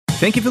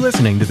Thank you for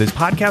listening to this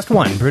Podcast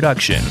One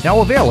production. Now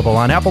available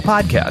on Apple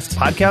Podcasts,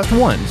 Podcast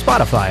One,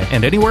 Spotify,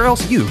 and anywhere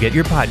else you get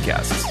your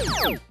podcasts.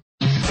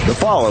 The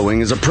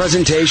following is a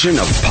presentation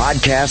of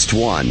Podcast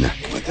One.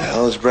 What the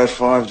hell is Brett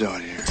Favre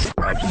doing here?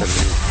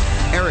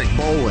 Eric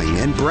Bolling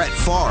and Brett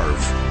Favre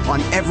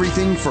on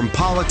everything from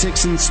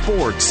politics and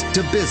sports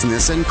to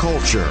business and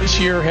culture. This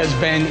year has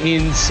been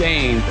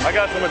insane. I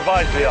got some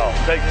advice for y'all.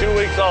 Take 2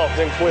 weeks off,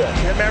 then quit.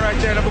 That man right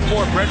there, number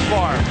 4, Brett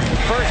Favre.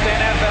 First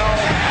NFL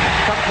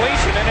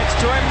completion, and it's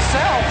to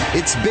himself.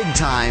 It's big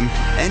time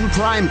and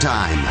prime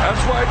time.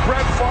 That's why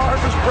Brett Favre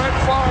is Brett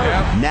Favre.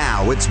 Yep.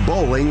 Now it's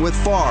Bolling with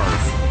Favre.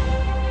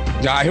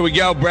 Here we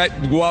go, Brett.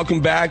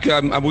 Welcome back.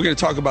 We're going to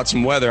talk about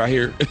some weather. I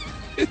hear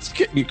it's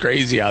getting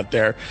crazy out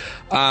there.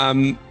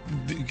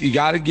 You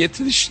got to get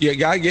to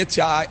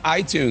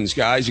iTunes,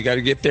 guys. You got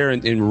to get there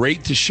and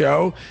rate the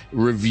show,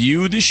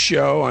 review the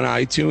show on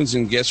iTunes,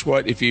 and guess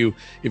what? If you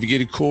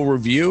get a cool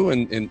review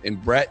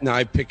and Brett and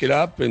I pick it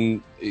up,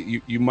 and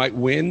you might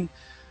win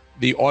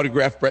the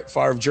autographed Brett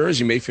Favre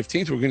jersey May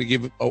 15th. We're going to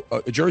give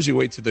a jersey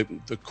away to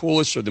the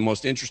coolest or the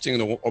most interesting,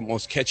 the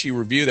most catchy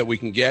review that we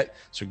can get.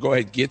 So go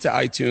ahead, get to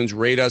iTunes,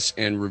 rate us,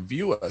 and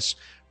review us.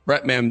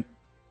 Brett, man,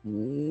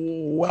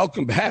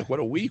 welcome back. What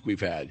a week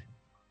we've had.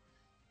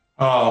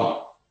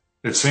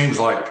 It seems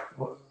like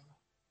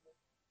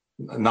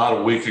not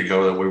a week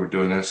ago that we were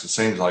doing this. It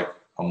seems like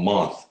a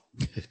month.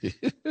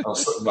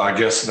 I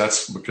guess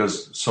that's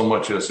because so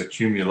much has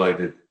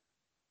accumulated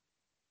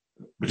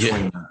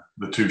between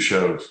the two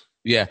shows.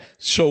 Yeah.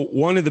 So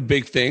one of the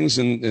big things,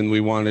 and we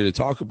wanted to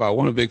talk about,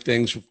 one of the big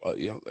things,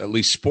 at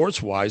least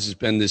sports-wise, has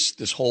been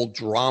this whole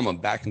drama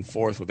back and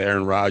forth with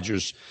Aaron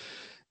Rodgers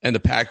and the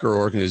Packer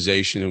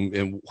organization.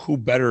 And who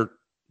better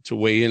to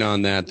weigh in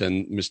on that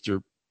than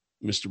Mr.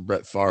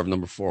 Brett Favre,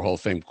 number 4 Hall of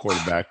Fame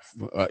quarterback.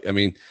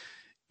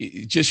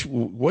 Just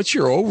what's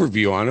your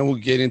overview on it? We'll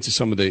get into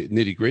some of the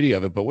nitty gritty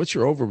of it, but what's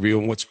your overview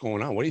on what's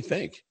going on? What do you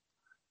think?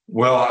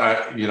 Well,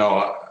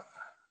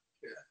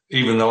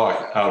 even though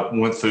I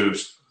went through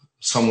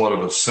somewhat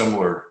of a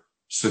similar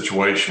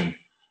situation,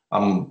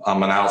 I'm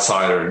an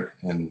outsider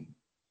in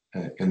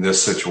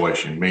this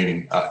situation,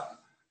 meaning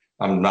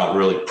I'm not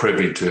really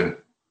privy to.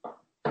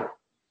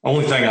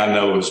 Only thing I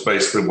know is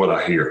basically what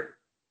I hear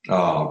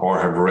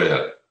or have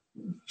read.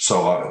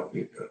 So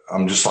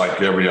I'm just like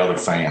every other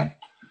fan.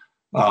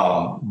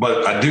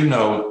 But I do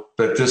know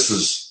that this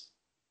has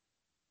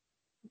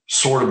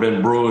sort of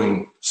been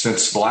brewing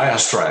since the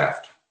last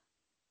draft.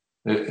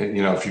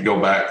 If you go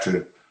back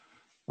to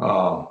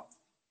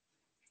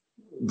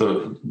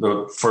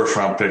the first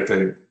round pick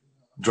they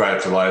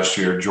drafted last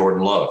year,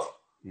 Jordan Love,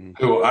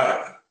 who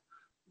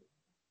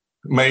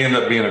may end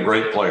up being a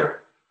great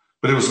player.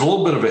 But it was a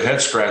little bit of a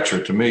head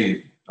scratcher to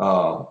me.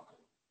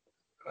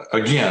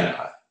 Again,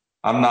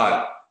 I'm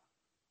not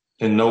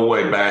in no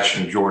way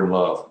bashing Jordan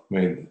Love. I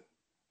mean,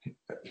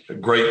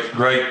 great,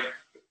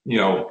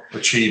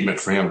 achievement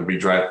for him to be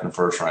drafted in the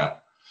first round.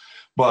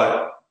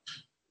 But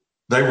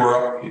they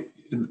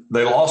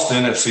lost the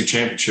NFC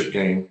Championship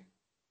game,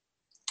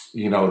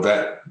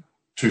 that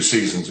 2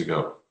 seasons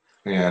ago.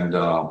 And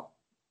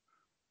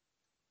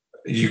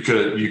you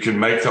could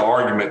make the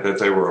argument that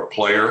they were a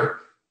player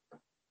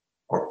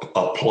or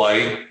a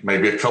play,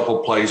 maybe a couple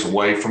plays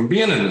away from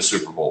being in the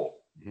Super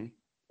Bowl. Mm-hmm.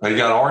 They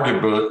got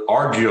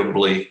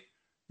arguably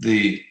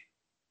the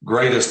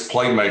greatest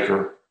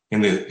playmaker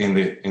in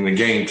the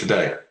game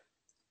today.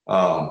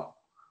 And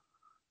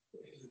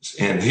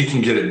he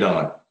can get it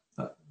done.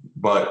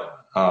 But,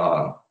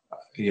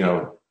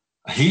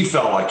 he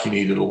felt like he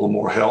needed a little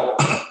more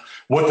help.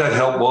 What that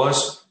help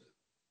was,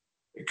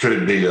 could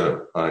it be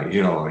a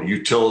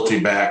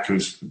utility back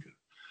who's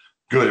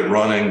good at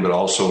running, but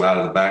also out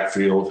of the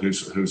backfield,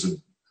 who's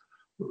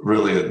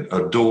really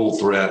a dual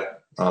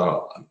threat.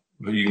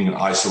 You can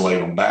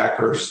isolate on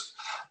backers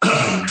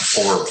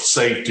or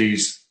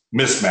safeties,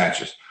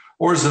 mismatches.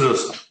 Or is it a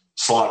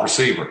slot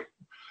receiver?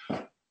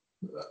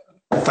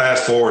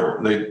 Fast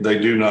forward, they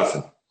do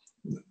nothing.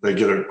 They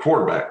get a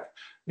quarterback.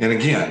 And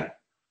again,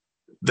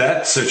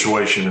 that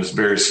situation is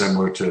very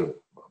similar to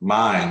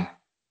mine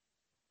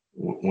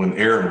when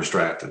Aaron was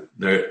drafted.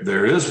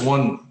 There is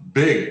one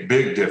big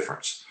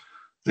difference.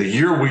 The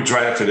year we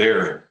drafted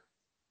Aaron,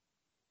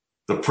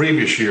 the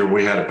previous year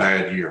we had a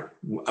bad year.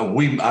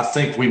 I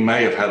think we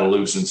may have had a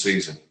losing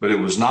season, but it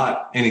was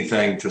not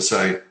anything to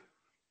say,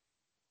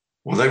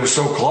 well, they were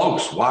so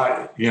close.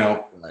 Why,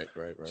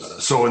 Right.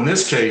 So in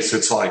this case,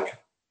 it's like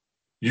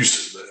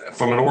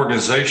from an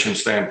organization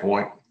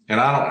standpoint, and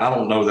I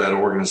don't know that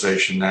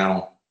organization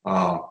now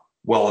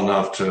well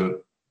enough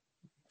to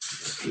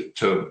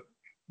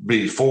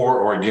be for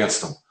or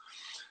against them.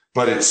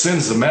 But it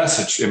sends the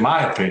message, in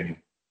my opinion,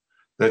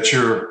 that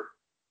you're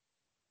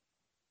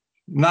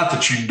not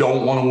that you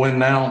don't want to win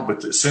now,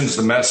 but it sends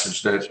the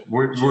message that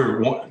we're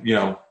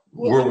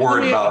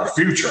worried about our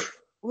future.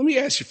 Let me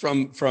ask you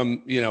from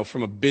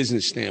a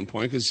business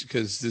standpoint, because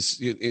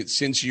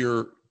since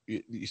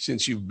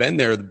you've been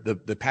there,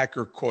 the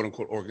Packer quote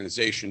unquote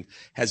organization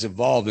has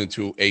evolved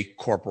into a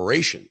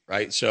corporation,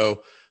 right?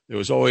 So There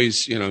was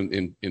always,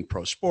 in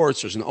pro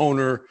sports, there's an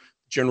owner,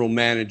 general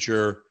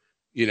manager,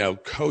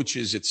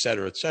 coaches, et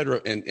cetera,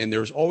 and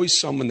there's always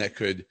someone that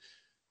could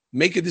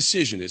make a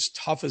decision, as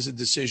tough as a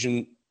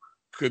decision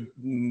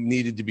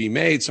needed to be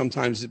made.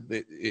 Sometimes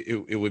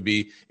it would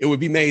be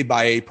made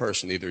by a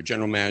person, either a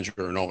general manager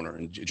or an owner,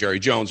 and Jerry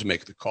Jones would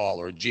make the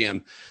call, or a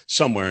GM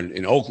somewhere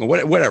in Oakland,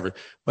 whatever.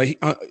 But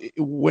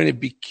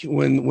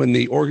when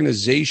the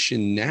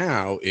organization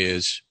now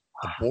is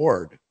a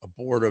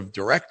board of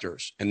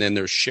directors, and then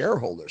there's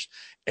shareholders,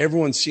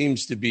 everyone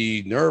seems to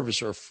be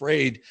nervous or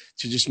afraid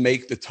to just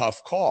make the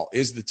tough call.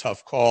 Is the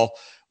tough call,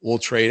 we'll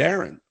trade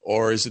Aaron,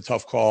 or is the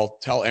tough call,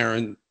 tell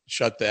Aaron,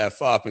 shut the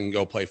F up and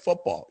go play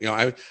football?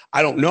 I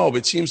don't know, but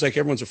it seems like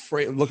everyone's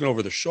afraid, looking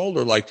over their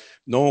shoulder, like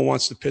no one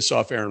wants to piss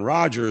off Aaron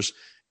Rodgers,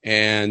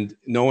 and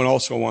no one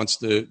also wants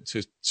to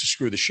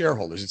screw the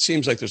shareholders. It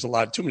seems like there's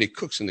too many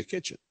cooks in the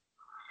kitchen.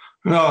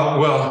 No,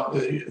 well,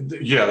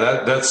 yeah,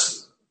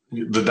 that's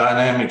the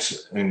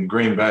dynamics in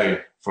Green Bay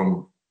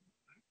from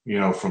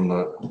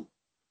the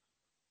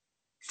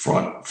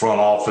front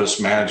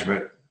office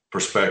management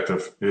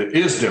perspective. It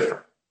is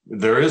different.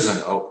 There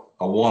isn't a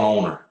one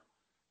owner.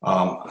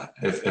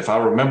 If I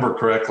remember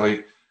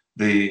correctly,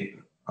 if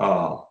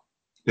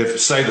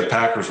say the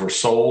Packers were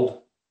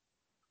sold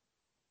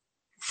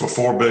for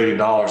 $4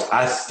 billion,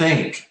 I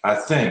think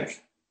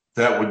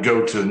that would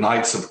go to the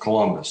Knights of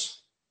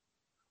Columbus.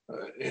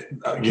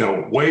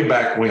 Way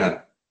back when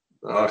a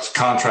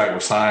contract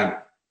was signed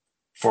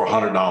for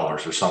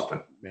 $100 or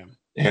something. Yeah.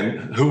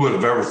 And who would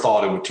have ever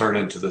thought it would turn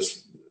into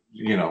this,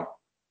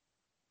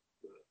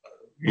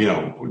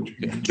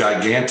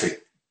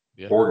 gigantic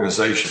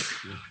organization.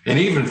 Yeah. And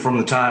even from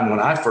the time when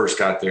I first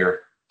got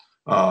there,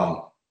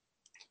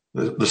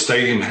 the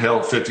stadium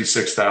held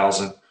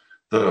 56,000.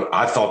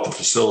 I thought the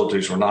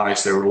facilities were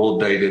nice. They were a little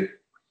dated.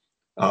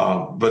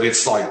 But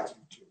it's like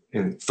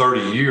in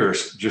 30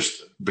 years,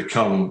 just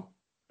become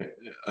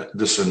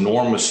this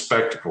enormous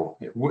spectacle,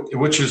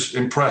 which is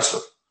impressive.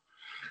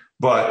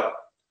 But,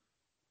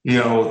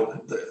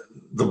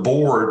 the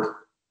board,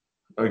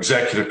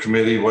 executive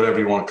committee, whatever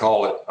you want to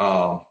call it,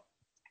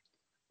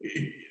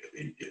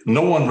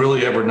 no one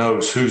really ever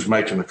knows who's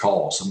making the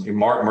calls. I mean,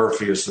 Mark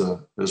Murphy is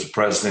the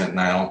president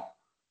now.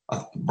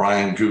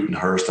 Brian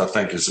Gutenhurst, I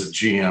think, is the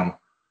GM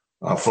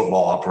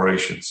football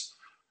operations.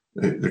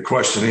 The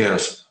question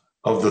is,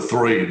 of the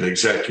three, the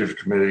executive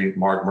committee,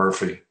 Mark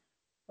Murphy,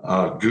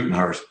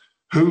 Gutenhurst,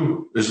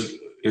 who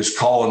is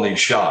calling these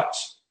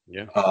shots?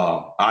 Yeah.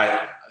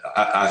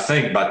 I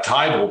think by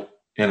title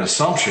and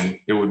assumption,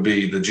 it would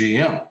be the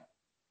GM.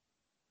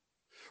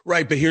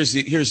 Right, but here's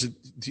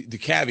the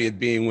caveat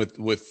being with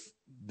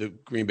the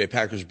Green Bay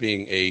Packers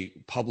being a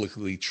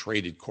publicly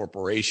traded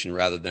corporation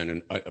rather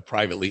than a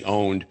privately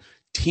owned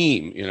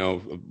team,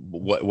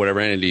 whatever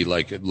entity,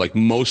 like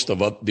most of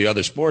the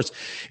other sports,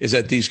 is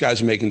that these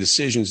guys are making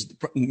decisions.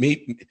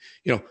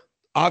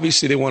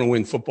 Obviously they want to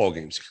win football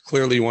games.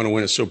 Clearly you want to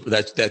win a Super.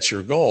 That's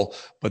your goal,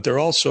 but they're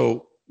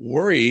also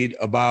worried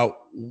about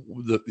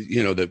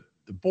the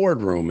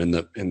boardroom and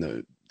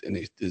the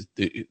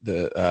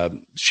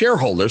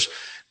shareholders.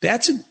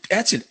 That's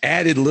an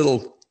added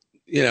little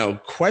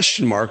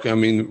question mark. I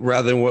mean,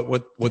 rather than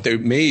what they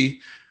may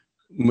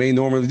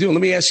normally do.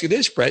 Let me ask you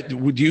this, Brett.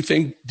 Do you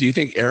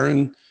think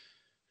Aaron?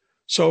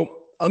 So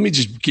let me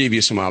just give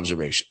you some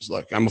observations.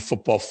 Look, I'm a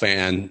football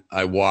fan.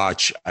 I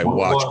watch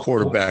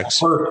quarterbacks.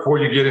 Before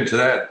you get into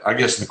that, I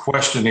guess the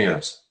question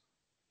is,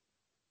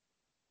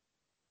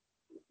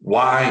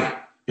 why,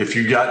 if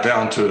you got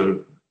down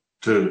to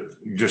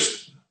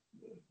just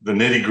the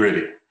nitty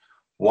gritty,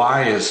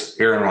 why is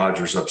Aaron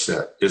Rodgers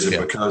upset? Is it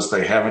because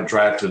they haven't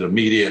drafted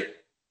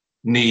immediate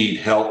need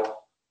help,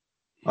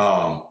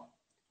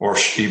 or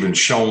even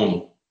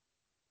shown,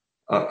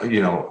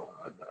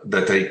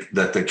 that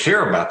they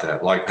care about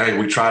that? Like, hey,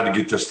 we tried to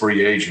get this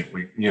free agent.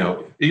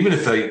 Even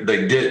if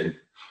they didn't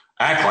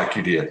act like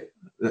you did,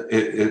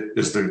 it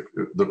is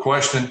the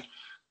question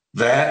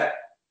that,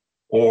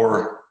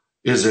 or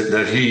is it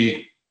that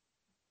he,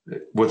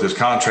 with his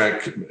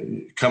contract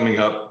coming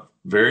up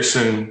very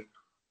soon,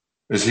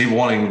 is he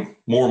wanting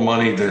more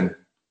money than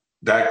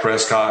Dak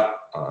Prescott,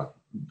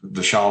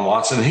 Deshaun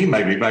Watson? He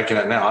may be making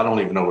it now. I don't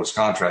even know what his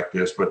contract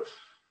is, but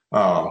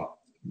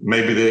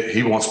maybe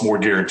he wants more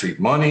guaranteed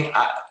money.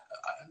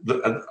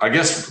 I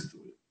guess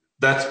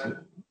that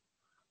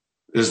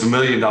is the $1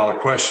 million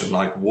question.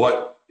 Like,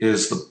 what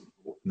is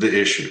the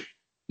issue?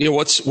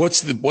 What's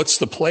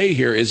the play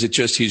here? Is it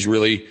just he's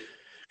really?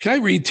 Can I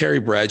read Terry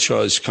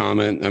Bradshaw's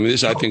comment? I mean,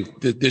 I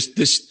think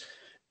this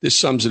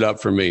sums it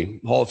up for me.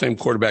 Hall of Fame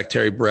quarterback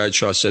Terry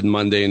Bradshaw said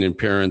Monday in an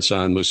appearance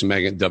on Moose and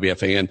Megan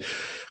WFAN,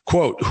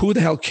 quote, "Who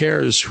the hell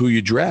cares who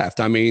you draft?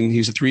 I mean,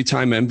 he's a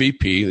 3-time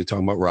MVP. They're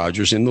talking about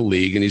Rodgers in the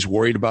league, and he's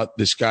worried about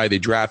this guy they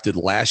drafted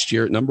last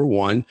year at number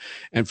 1.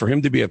 And for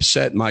him to be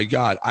upset, my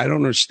God, I don't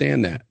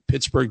understand that.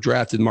 Pittsburgh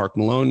drafted Mark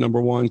Malone,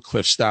 number 1,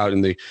 Cliff Stout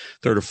in the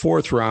 3rd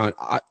or 4th round.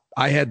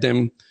 I had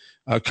them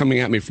coming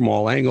at me from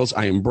all angles.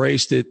 I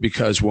embraced it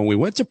because when we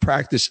went to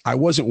practice, I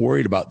wasn't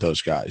worried about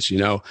those guys.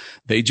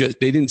 They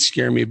didn't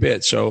scare me a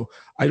bit. So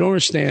I don't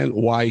understand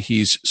why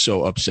he's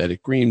so upset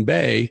at Green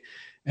Bay.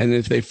 And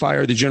if they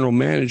fire the general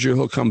manager,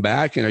 he'll come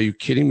back. And are you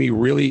kidding me?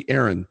 Really,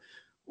 Aaron?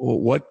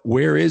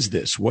 Where is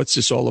this? What's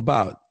this all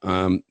about?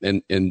 And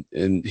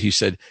he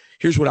said,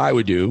 here's what I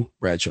would do.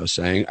 Bradshaw's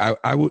saying,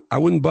 I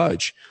wouldn't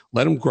budge.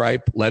 Let him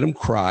gripe. Let him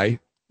cry.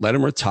 Let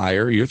him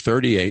retire. You're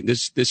 38.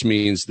 This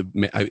means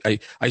I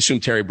assume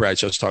Terry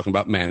Bradshaw's talking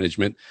about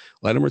management.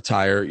 Let him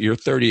retire. You're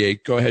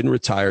 38. Go ahead and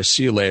retire.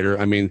 See you later.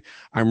 I mean,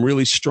 I'm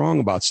really strong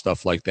about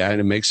stuff like that,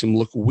 and it makes him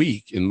look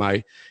weak. In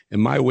my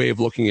way of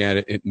looking at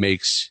it, it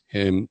makes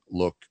him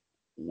look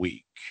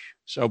weak.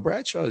 So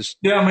Bradshaw's.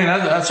 Yeah, I mean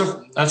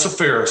that's a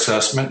fair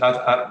assessment.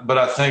 But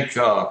I think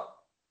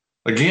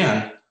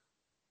again,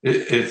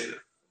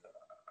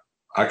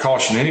 I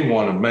caution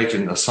anyone of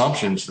making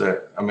assumptions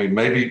that, I mean,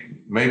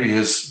 maybe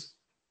his,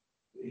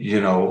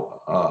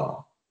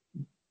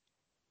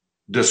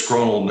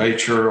 disgruntled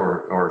nature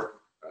or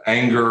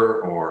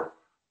anger or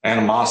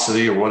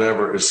animosity or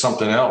whatever is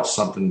something else,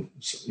 something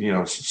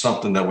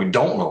that we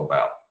don't know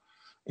about.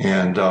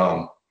 And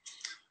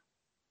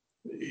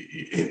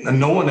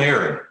knowing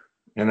Aaron,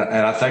 and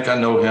I think I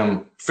know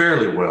him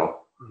fairly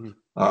well.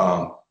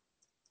 Mm-hmm.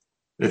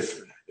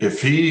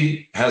 If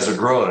he has a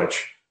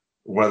grudge,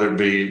 whether it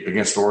be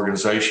against the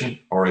organization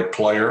or a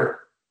player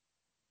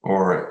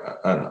or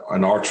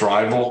an arch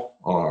rival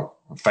or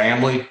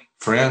family,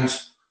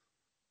 friends,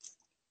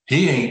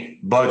 he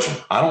ain't budging.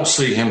 I don't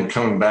see him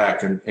coming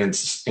back and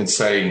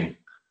saying,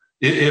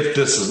 if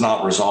this is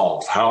not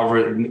resolved,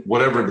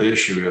 whatever the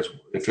issue is,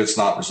 if it's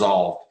not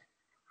resolved,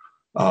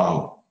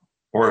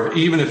 or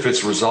even if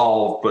it's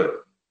resolved,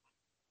 but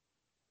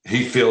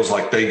he feels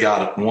like they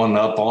got one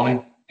up on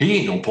him, he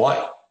ain't going to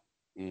play.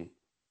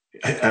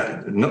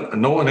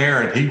 Knowing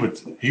Aaron,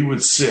 he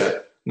would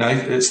sit. Now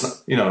it's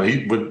not,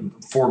 he would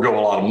forego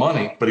a lot of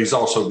money, but he's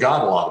also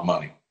got a lot of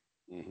money,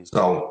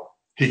 so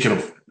he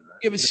can.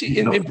 Yeah, but see,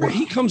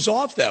 he comes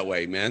off that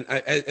way, man.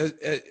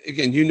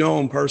 Again,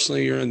 him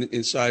personally. You're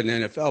inside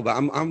an NFL, but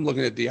I'm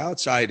looking at the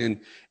outside,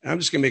 and I'm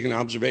just gonna make an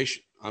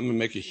observation. I'm gonna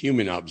make a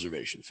human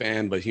observation,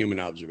 fan, but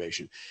human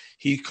observation.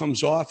 He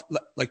comes off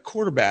like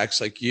quarterbacks,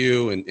 like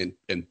you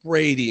and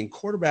Brady, and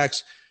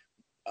quarterbacks.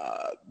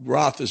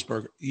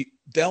 Roethlisberger,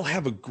 they'll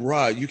have a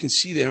grudge. You can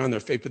see that on their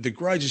face, but the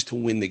grudge is to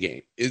win the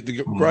game.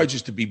 The grudge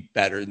is to be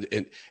better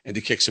and to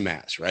kick some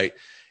ass, right?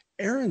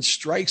 Aaron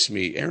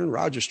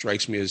Rodgers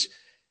strikes me as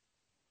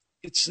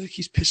it's like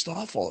he's pissed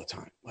off all the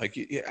time. Like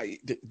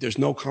there's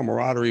no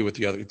camaraderie with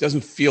the other. It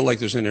doesn't feel like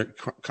there's any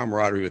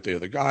camaraderie with the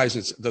other guys.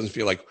 It doesn't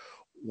feel like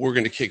we're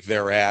going to kick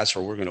their ass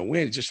or we're going to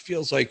win. It just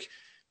feels like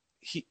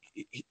he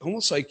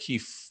almost like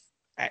he's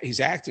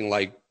acting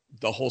like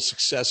the whole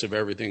success of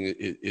everything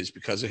is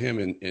because of him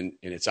and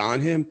it's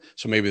on him.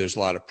 So maybe there's a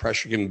lot of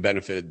pressure, give him the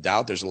benefit of the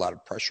doubt. There's a lot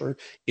of pressure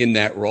in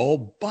that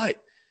role,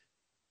 but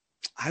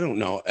I don't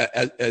know.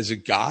 As a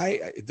guy,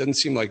 it doesn't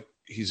seem like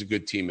he's a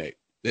good teammate.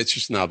 It's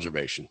just an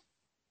observation.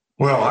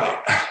 Well,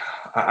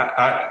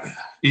 I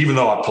even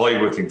though I played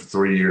with him for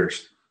 3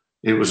 years,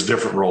 it was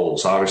different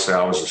roles. Obviously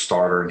I was a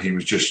starter and he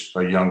was just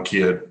a young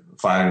kid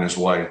finding his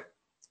way,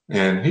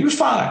 and he was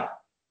fine.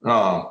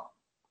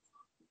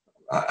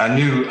 I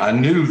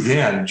knew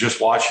then,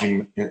 just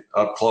watching him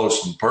up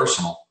close and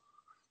personal,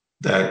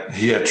 that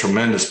he had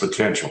tremendous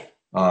potential,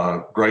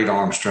 great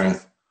arm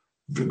strength,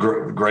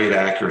 great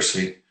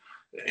accuracy.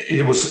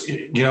 It was,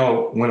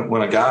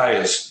 when a guy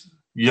is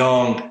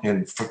young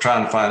and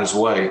trying to find his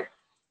way,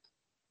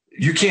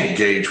 you can't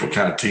gauge what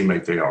kind of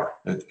teammate they are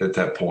at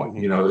that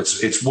point.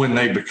 It's when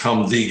they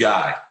become the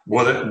guy,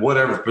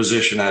 whatever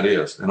position that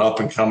is, an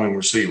up-and-coming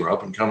receiver,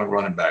 up-and-coming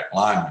running back,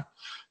 lineman,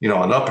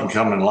 an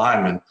up-and-coming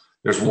lineman.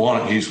 He's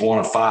one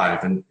of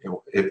five, and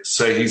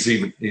say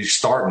he's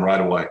starting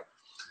right away.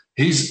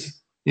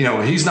 He's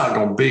not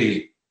going to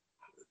be,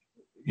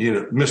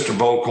 Mr.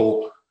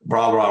 Vocal,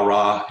 rah, rah,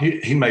 rah.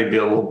 He may be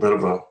a little bit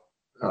of a,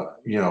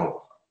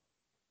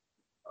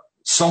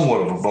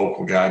 somewhat of a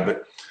vocal guy,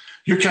 but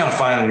you're kind of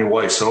finding your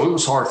way. So it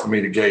was hard for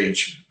me to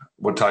gauge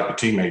what type of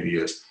teammate he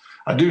is.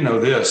 I do know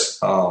this,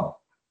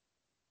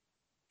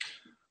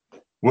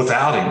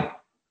 without him,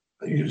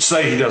 you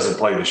say he doesn't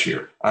play this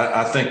year,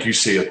 I think you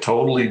see a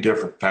totally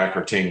different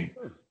Packer team.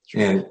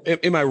 And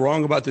am I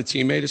wrong about the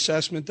teammate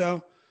assessment,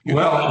 though? I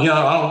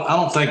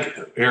don't think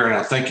Aaron.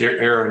 I think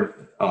Aaron.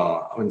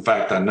 In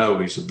fact, I know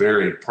he's a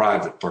very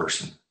private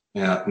person.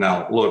 Yeah.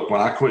 Now, look,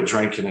 when I quit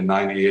drinking in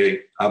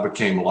 '98, I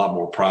became a lot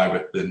more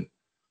private than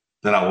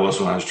I was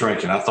when I was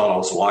drinking. I thought I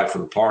was the life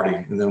of the party,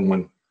 and then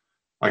when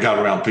I got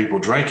around people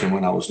drinking,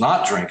 when I was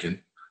not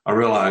drinking, I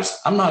realized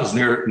I'm not as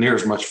near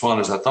as much fun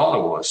as I thought I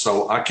was.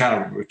 So I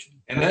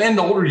and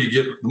the older you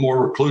get, the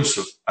more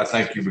reclusive I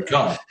think you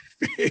become.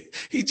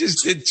 He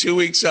just did 2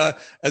 weeks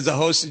as a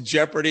host of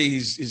Jeopardy.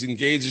 He's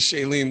engaged with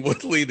Shailene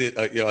Woodley,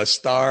 a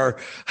star.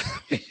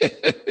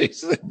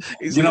 he's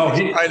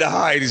trying to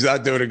hide. He's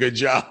not doing a good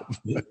job.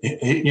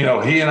 He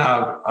and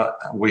I,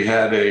 we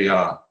had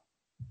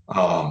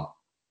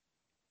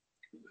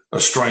a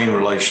strained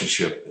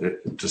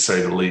relationship, to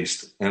say the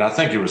least. And I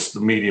think it was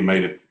the media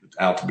made it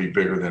out to be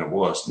bigger than it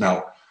was.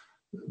 Now,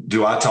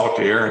 do I talk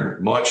to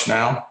Aaron much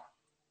now?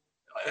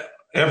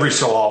 Every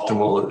so often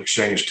we'll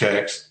exchange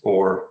texts,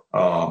 or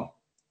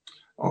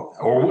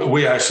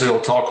we actually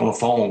will talk on the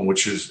phone,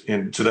 which is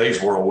in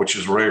today's world, which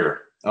is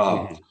rare.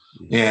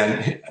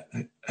 And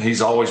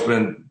he's always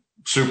been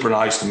super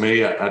nice to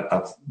me.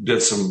 I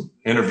did some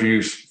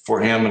interviews for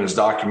him in his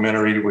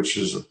documentary, which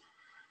is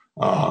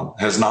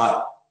has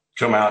not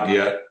come out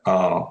yet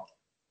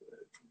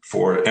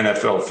for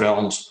NFL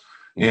Films.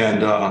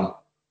 And,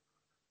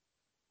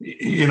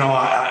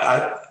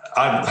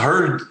 I've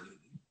heard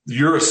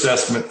your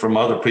assessment from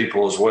other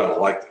people as well.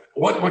 Like,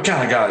 what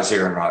kind of guy is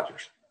Aaron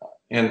Rodgers?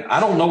 And I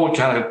don't know what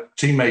kind of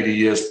teammate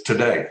he is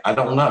today. I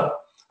don't know.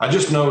 I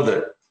just know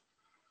that,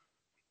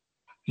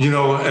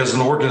 as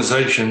an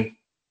organization,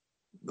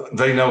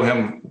 they know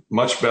him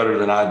much better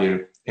than I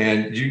do.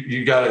 And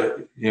you got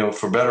to,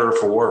 for better or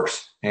for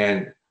worse.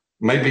 And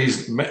maybe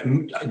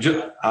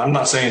I'm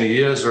not saying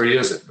he is or he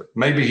isn't, but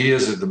maybe he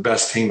isn't the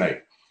best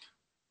teammate.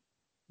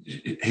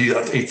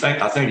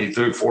 I think he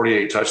threw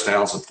 48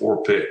 touchdowns and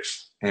 4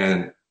 picks.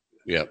 And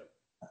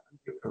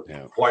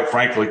quite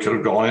frankly, could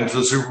have gone into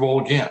the Super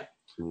Bowl again.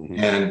 Mm-hmm.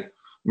 And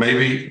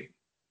maybe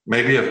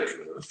a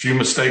few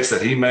mistakes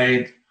that he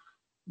made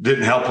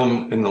didn't help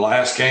him in the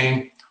last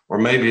game, or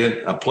maybe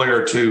a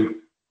player or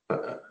two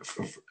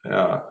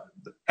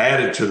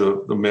added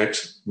to the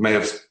mix may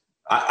have.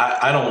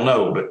 I don't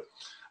know, but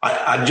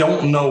I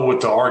don't know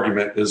what the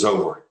argument is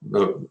over.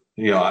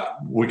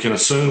 We can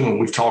assume, and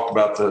we've talked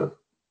about the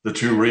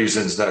 2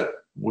 reasons that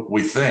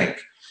we think.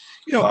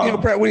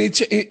 Brett, when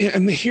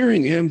I'm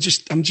hearing him,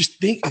 I'm just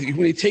thinking,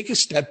 when you take a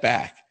step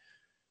back,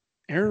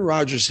 Aaron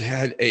Rodgers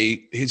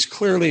he's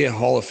clearly a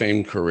Hall of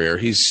Fame career.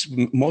 He's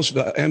most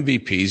of the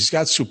MVPs. He's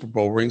got Super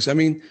Bowl rings. I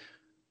mean,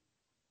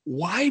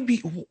 why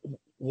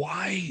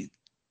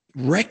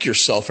wreck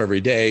yourself every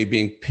day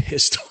being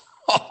pissed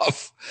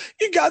off?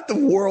 You got the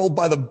world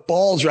by the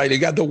balls, right? You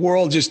got the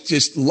world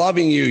just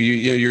loving you.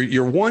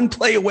 You're one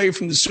play away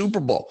from the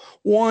Super Bowl.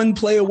 One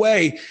play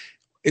away.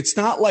 It's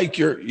not like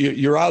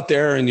you're out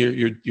there and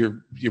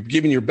you're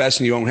giving your best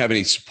and you don't have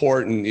any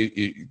support and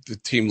the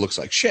team looks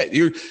like shit.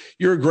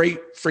 You're a great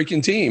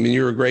freaking team and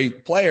you're a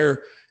great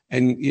player,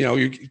 and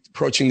you're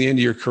approaching the end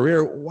of your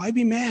career. Why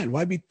be mad?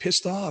 Why be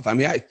pissed off? I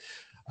mean,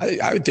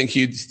 I would think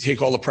you'd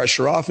take all the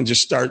pressure off and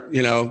just start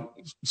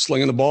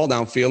slinging the ball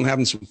downfield and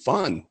having some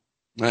fun.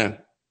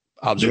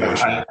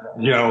 Observation.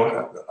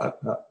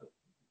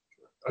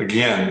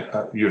 Again,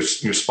 you're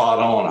spot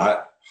on.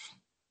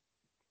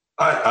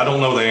 I don't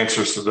know the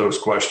answers to those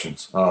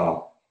questions.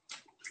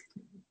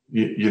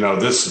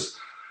 This is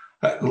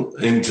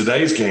in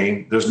today's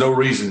game. There's no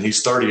reason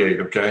he's 38.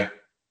 Okay,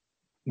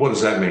 what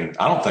does that mean?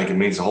 I don't think it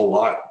means a whole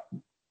lot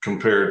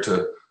compared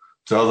to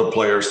other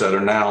players that are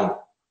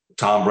now.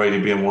 Tom Brady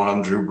being one of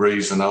them, Drew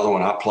Brees another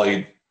one. I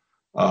played.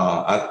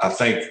 I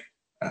think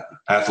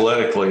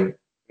athletically,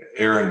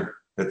 Aaron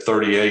at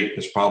 38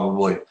 is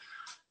probably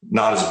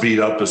not as beat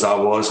up as I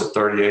was at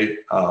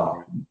 38.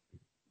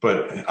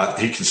 But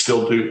he can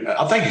still do.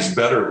 I think he's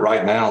better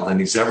right now than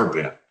he's ever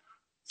been,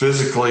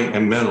 physically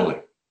and mentally,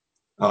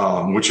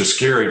 which is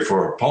scary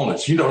for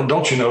opponents.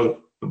 Don't you know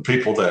the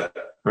people that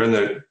are in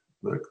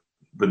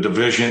the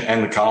division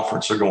and the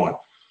conference are going,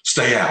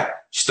 stay out,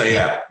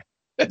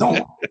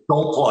 don't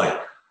play.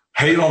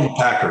 Hate on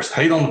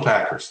the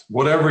Packers.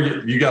 Whatever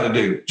you got to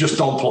do, just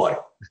don't play.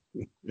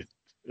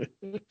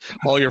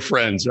 All your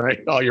friends,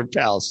 right? All your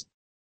pals.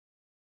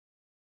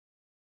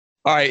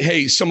 All right.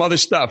 Hey, some other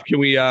stuff. Can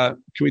we do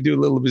a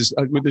little bit?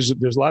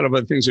 There's a lot of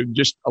other things that are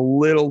just a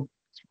little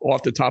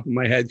off the top of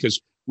my head, because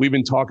we've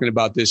been talking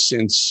about this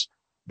since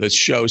the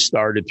show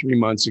started 3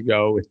 months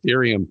ago.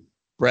 Ethereum,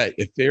 Brett,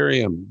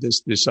 Ethereum, the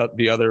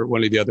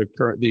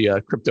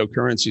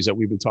cryptocurrencies that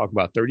we've been talking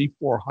about,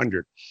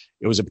 3,400.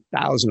 It was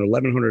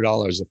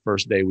 $1,1100 the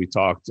first day we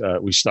talked.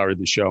 We started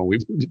the show, and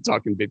we've been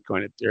talking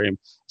Bitcoin, Ethereum.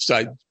 So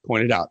I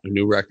pointed out a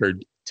new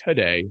record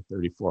today,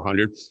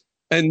 3,400.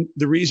 And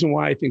the reason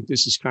why I think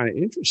this is kind of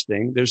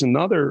interesting, there's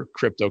another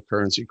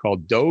cryptocurrency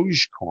called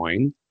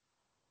Dogecoin.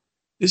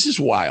 This is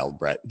wild,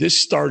 Brett. This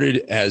started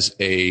as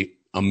a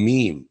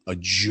meme, a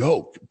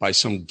joke by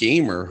some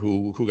gamer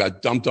who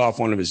got dumped off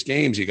one of his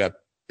games. He got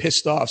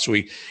pissed off. So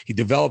he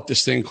developed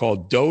this thing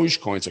called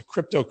Dogecoin. It's a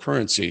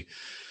cryptocurrency.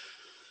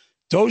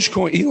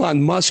 Dogecoin,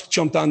 Elon Musk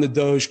jumped on the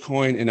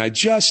Dogecoin, and I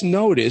just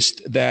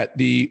noticed that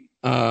the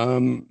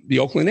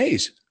Oakland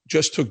A's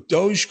just took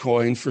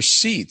Dogecoin for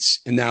seats.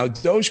 And now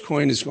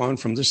Dogecoin has gone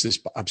from this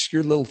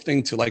obscure little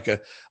thing to like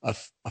a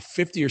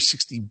 $50 or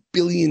 $60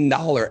 billion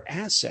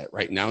asset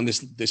right now. And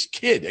this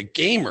kid, a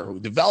gamer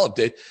who developed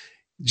it,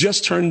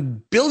 just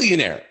turned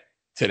billionaire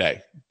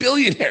today,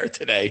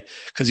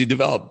 because he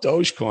developed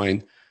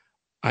Dogecoin.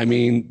 I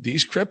mean,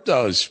 these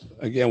cryptos,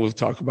 again, we'll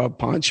talk about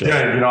Poncho.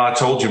 Yeah, I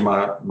told you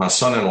my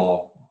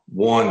son-in-law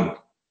won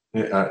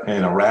in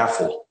a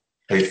raffle,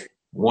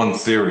 won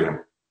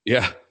Ethereum.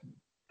 Yeah.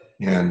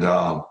 And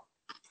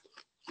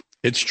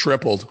it's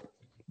tripled.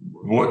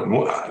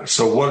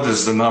 So what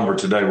is the number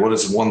today? What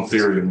is one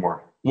Ethereum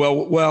worth?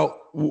 Well,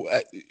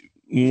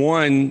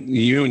 one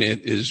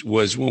unit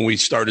was when we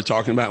started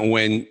talking about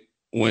when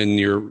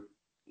your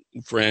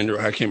friend, or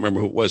I can't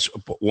remember who it was,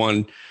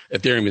 one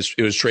Ethereum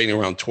it was trading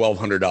around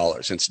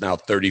 $1,200. It's now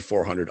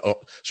 $3,400.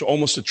 So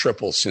almost a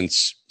triple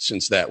since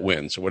that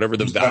win. So whatever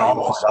the value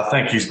was. I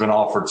think he's been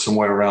offered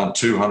somewhere around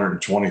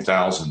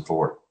 $220,000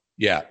 for it.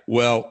 Yeah.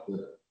 Well,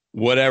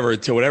 whatever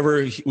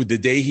the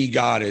day he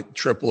got it,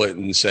 triple it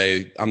and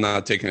say, I'm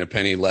not taking a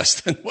penny less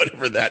than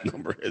whatever that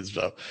number is.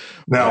 So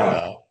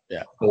now,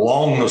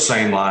 along those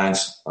same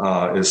lines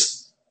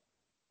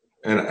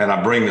and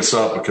I bring this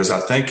up because I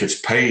think it's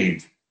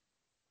paid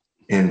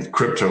in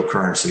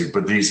cryptocurrency,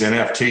 but these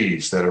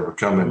NFTs that are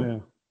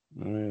becoming,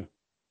 Am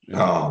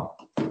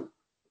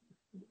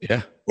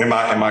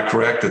I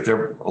correct that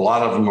a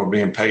lot of them are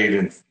being paid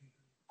in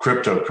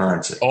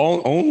cryptocurrency?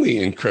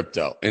 Only in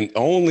crypto and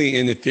only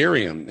in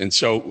Ethereum. And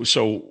so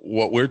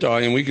what we're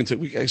talking, we can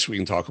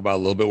talk about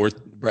a little bit. We're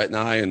Brett and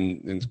I,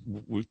 and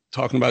we're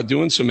talking about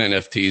doing some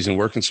NFTs and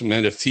working some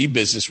NFT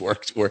business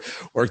worked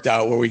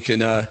out where we can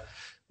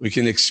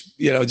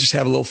just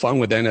have a little fun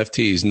with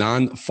NFTs.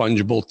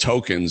 Non-fungible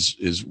tokens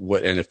is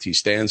what NFT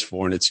stands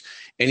for. And it's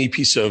any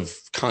piece of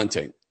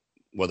content,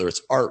 whether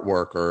it's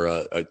artwork or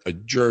a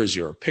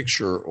jersey or a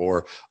picture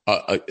or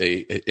an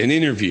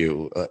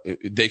interview,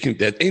 anything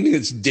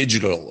that's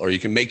digital, or you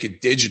can make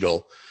it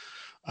digital,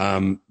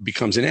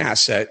 becomes an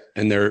asset,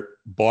 and they're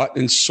bought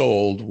and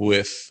sold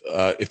with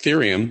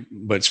Ethereum,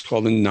 but it's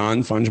called a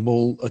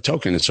non-fungible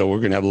token. And so we're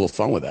going to have a little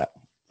fun with that.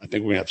 I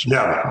think we're going to have some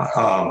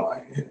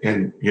fun.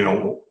 And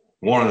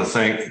one of the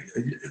things,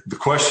 the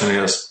question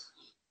is,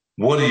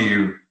 what do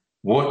you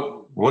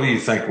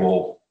think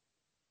will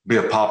be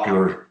a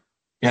popular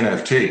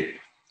NFT?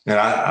 And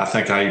I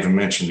think I even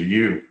mentioned to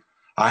you,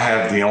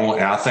 I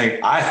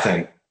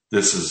think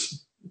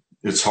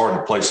it's hard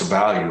to place a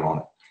value on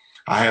it.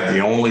 I have the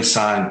only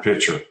signed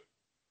picture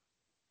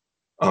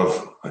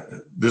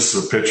this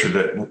is a picture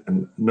that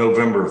in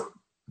November,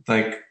 I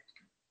think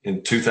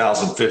in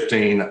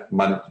 2015,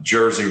 my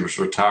jersey was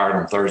retired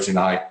on Thursday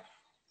night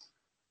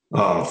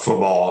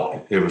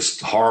football. It was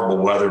horrible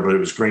weather, but it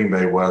was Green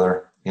Bay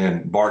weather.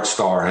 And Bart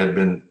Starr had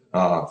been,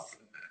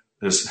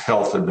 his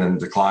health had been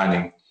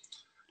declining.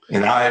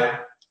 And I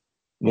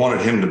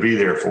wanted him to be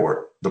there for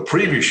it. The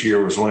previous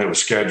year was when it was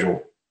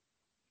scheduled,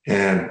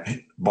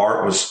 and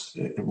Bart was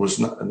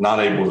not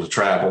able to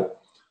travel.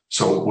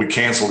 So we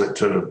canceled it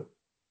to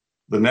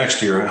the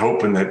next year,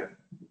 hoping that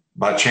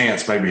by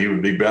chance maybe he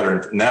would be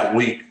better. And that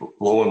week,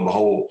 lo and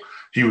behold,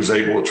 he was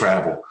able to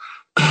travel.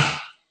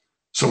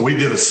 So we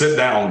did a sit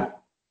down.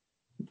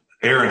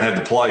 Aaron had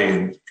to play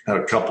in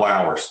a couple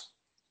hours,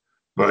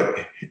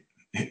 but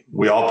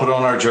we all put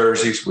on our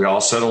jerseys. We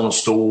all sat on a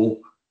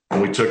stool,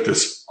 and we took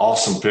this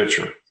awesome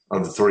picture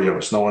of the three of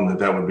us, knowing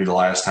that would be the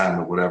last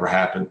time it would ever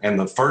happen and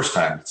the first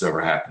time it's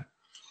ever happened.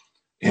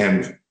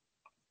 And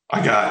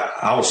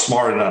I was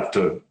smart enough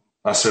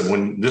I said,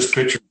 when this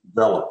picture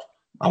developed,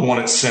 I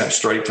want it sent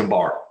straight to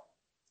Bart.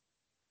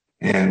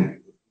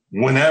 And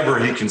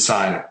whenever he can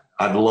sign it,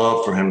 I'd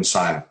love for him to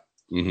sign it.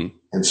 Mm-hmm.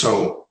 And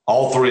so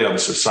all three of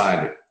us have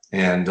signed it,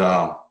 and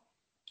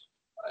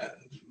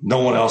no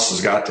one else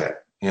has got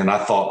that. And I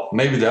thought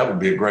maybe that would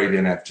be a great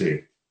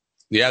NFT.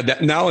 Yeah,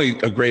 not only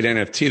a great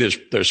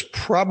NFT. There's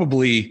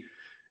probably,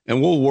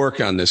 and we'll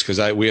work on this because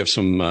we have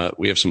some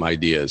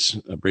ideas.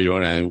 Brito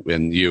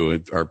and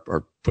you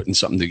are putting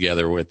something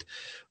together with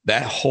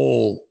that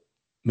whole.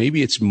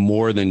 Maybe it's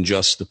more than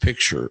just the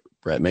picture,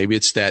 Brett. Maybe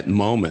it's that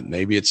moment.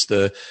 Maybe it's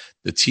the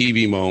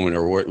TV moment,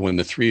 or when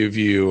the three of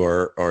you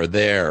are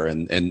there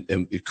and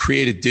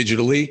create it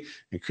digitally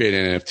and create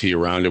an NFT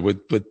around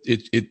it. But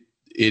it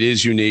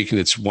is unique and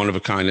it's one of a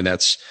kind, and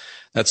that's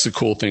the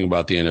cool thing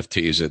about the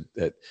NFTs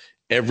that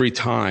every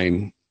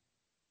time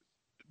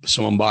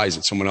someone buys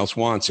it, someone else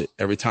wants it.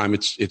 Every time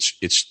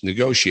it's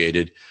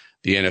negotiated,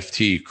 the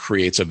NFT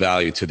creates a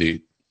value to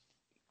the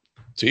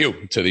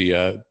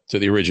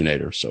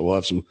originator. So we'll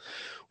have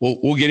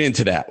we'll get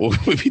into that. We'll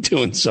be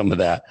doing some of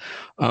that.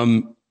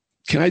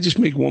 Can I just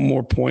make one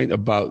more point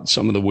about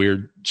some of the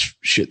weird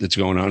shit that's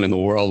going on in the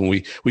world? And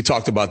we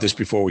talked about this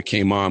before we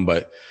came on,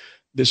 but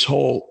this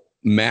whole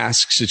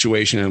mask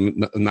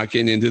situation, I'm not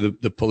getting into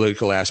the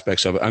political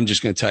aspects of it. I'm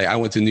just going to tell you, I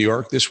went to New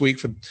York this week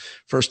for the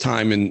first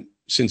time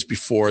since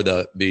before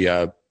the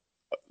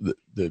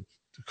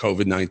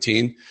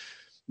COVID-19.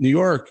 New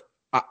York,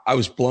 I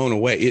was blown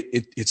away.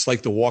 It's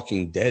like The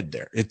Walking Dead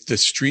there. The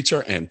streets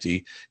are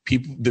empty.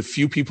 The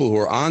few people who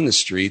are on the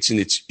streets,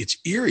 and it's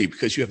eerie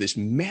because you have this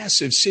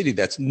massive city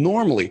that's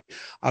normally.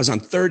 I was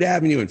on 3rd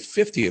Avenue and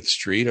 50th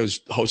Street. I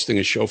was hosting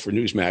a show for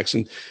Newsmax,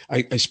 and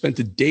I spent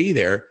the day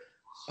there.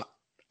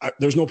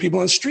 There's no people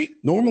on the street.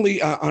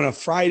 Normally on a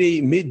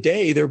Friday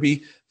midday, there'd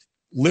be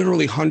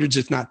literally hundreds,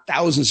 if not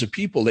thousands, of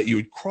people that you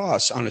would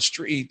cross on a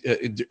street at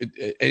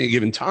any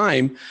given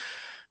time.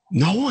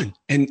 No one.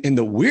 And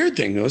the weird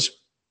thing was,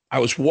 I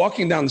was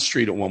walking down the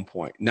street at one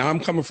point. Now I'm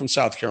coming from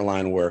South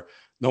Carolina, where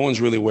no one's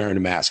really wearing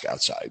a mask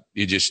outside.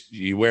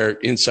 You wear it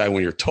inside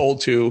when you're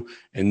told to,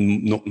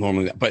 and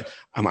normally that. But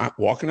I'm out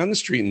walking on the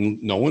street,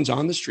 and no one's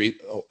on the street.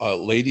 A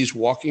lady's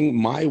walking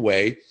my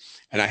way,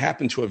 and I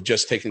happen to have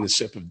just taken a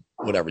sip of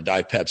whatever,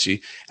 Diet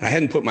Pepsi, and I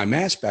hadn't put my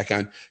mask back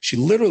on. She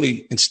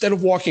literally, instead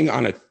of walking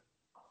on a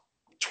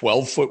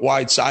 12-foot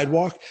wide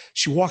sidewalk,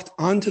 she walked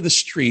onto the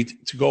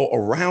street to go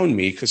around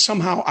me because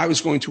somehow I was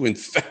going to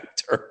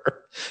infect her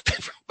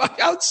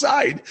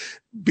outside,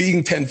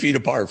 being 10 feet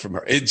apart from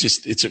her.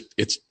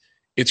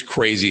 It's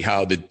crazy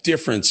how the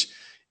difference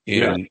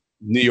in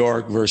New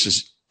York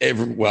versus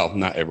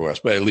not everywhere else,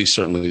 but at least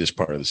certainly this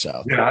part of the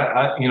South. Yeah,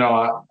 I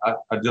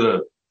did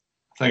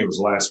I think it was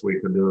last week.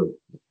 I did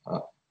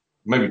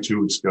maybe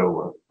 2 weeks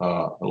ago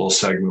a little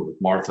segment with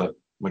Martha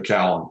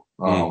McCallum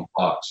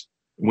Fox.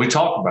 And we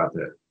talked about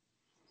that.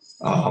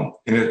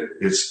 And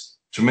it's,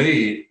 to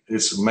me,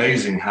 it's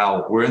amazing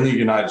how we're in the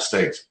United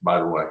States, by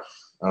the way.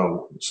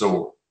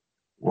 So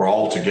we're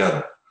all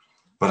together,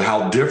 but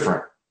how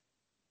different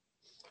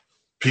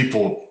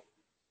people's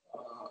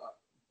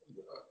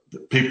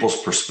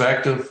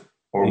perspective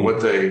or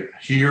what they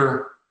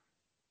hear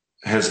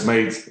has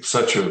made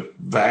such a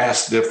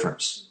vast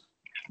difference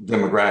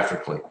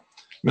demographically.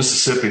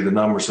 Mississippi, the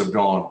numbers have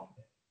gone,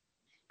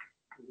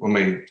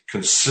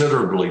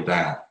 considerably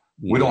down.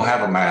 We don't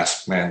have a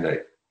mask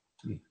mandate.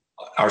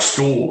 Our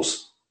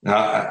schools,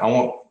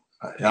 now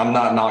I'm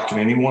not knocking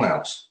anyone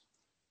else,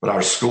 but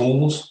our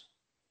schools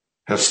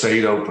have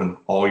stayed open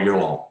all year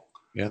long.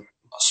 Yeah.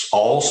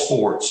 All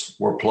sports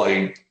were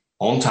played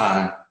on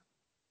time,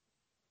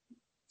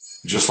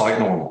 just like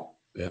normal.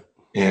 Yeah.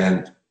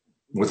 And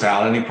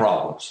without any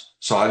problems.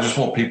 So I just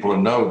want people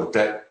to know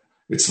that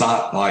it's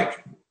not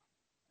like,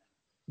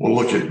 well,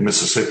 look at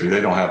Mississippi.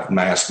 They don't have a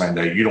mask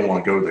mandate. You don't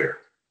want to go there.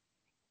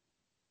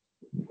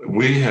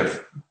 We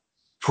have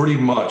pretty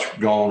much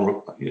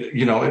gone,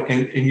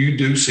 and you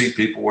do see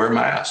people wear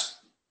masks,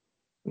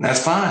 and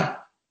that's fine.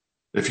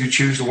 If you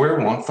choose to wear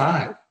one,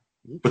 fine.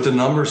 But the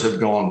numbers have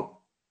gone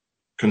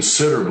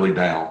considerably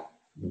down.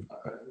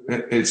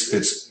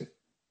 It's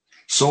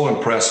so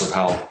impressive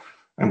how,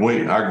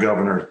 and our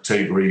governor,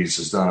 Tate Reeves,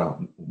 has done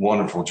a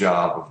wonderful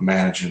job of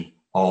managing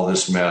all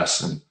this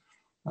mess, and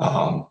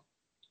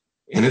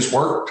it's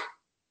worked.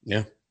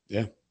 Yeah.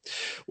 Yeah.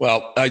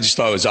 Well, I just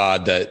thought it was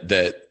odd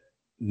that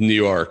New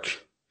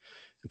York,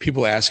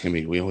 people asking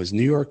me, is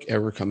New York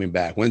ever coming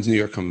back? When's New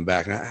York coming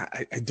back? And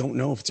I don't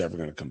know if it's ever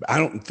going to come back. I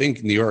don't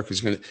think New York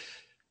is going to.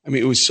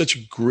 It was such a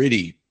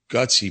gritty,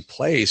 gutsy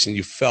place, and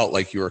you felt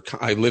like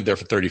I lived there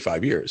for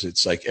 35 years.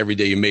 It's like every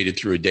day you made it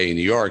through a day in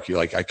New York, you're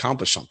like, I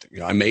accomplished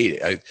something. I made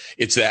it.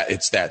 It's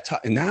that tough.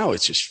 And now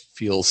it just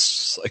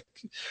feels like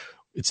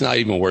it's not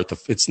even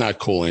it's not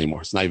cool anymore.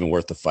 It's not even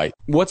worth the fight.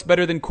 What's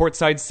better than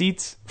courtside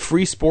seats?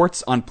 Free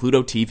sports on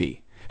Pluto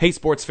TV. Hey,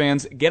 sports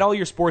fans, get all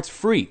your sports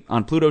free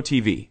on Pluto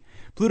TV.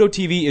 Pluto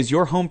TV is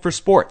your home for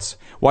sports.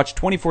 Watch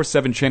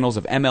 24/7 channels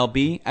of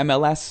MLB,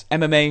 MLS,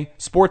 MMA,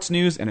 sports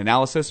news and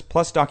analysis,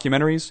 plus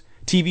documentaries,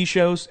 TV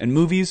shows, and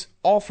movies,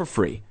 all for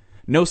free.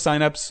 No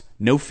signups,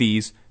 no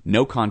fees,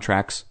 no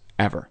contracts,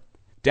 ever.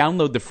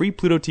 Download the free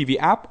Pluto TV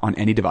app on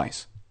any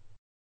device.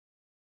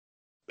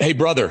 Hey,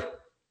 brother,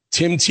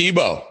 Tim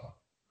Tebow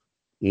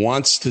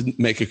wants to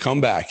make a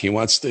comeback. He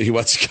wants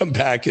to come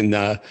back and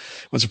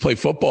wants to play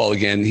football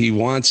again. He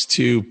wants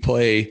to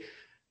play.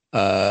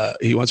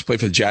 He wants to play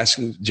for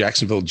the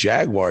Jacksonville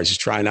Jaguars. He's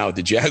trying out with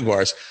the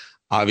Jaguars.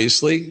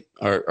 Obviously,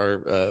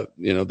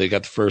 they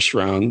got the first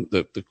round,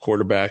 the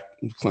quarterback,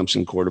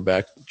 Clemson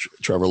quarterback,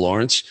 Trevor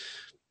Lawrence.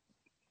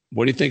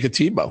 What do you think of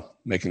Tebow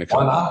making a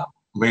comeback?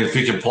 Why not? If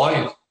he can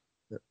play.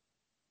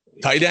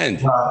 Tight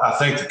end. I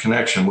think the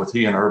connection with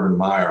he and Urban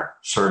Meyer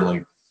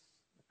certainly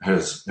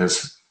has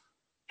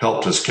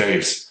helped his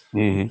case.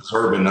 Mm-hmm.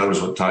 Urban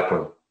knows what type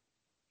of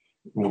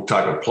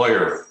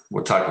player,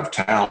 what type of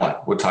talent,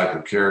 what type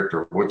of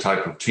character, what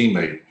type of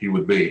teammate he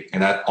would be.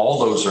 And all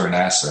those are an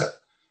asset.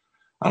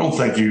 I don't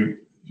think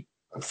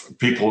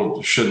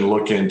people shouldn't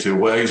look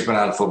into, he's been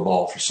out of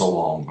football for so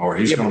long, or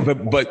he's going to.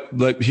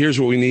 But here's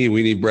what we need.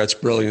 We need Brett's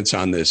brilliance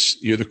on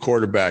this. You're the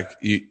quarterback.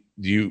 Do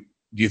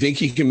you think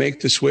he can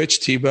make the switch,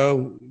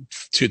 Tebow,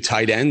 to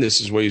tight end? This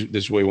is where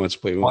he wants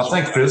to play. Well,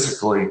 I think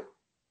physically,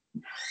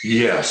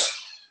 yes.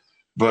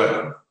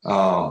 But,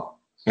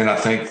 and I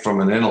think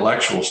from an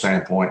intellectual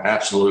standpoint,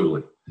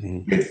 absolutely.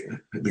 Mm-hmm.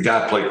 The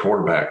guy played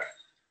quarterback,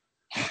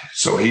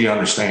 so he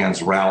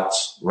understands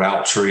routes,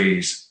 route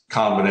trees,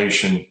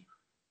 combination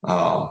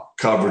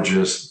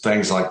coverages,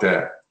 things like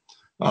that.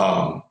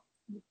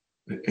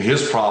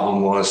 His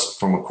problem was,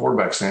 from a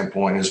quarterback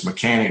standpoint, his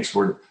mechanics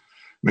were.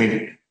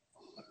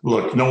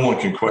 Look, no one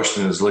can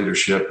question his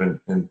leadership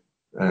and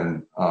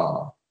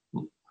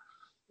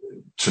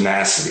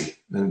tenacity,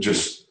 and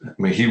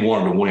he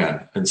wanted to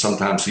win, and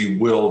sometimes he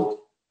willed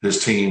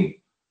his team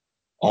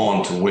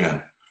on to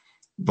win.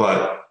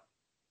 But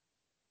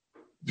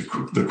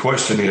the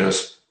question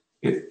is,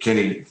 can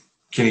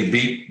he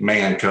beat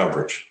man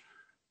coverage?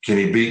 Can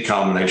he beat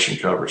combination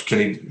coverage?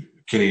 Can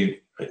he,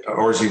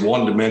 or is he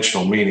one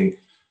dimensional? Meaning,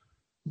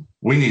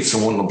 we need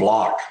someone to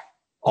block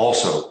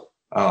also.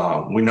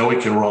 We know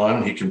he can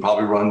run. He can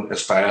probably run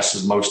as fast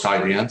as most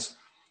tight ends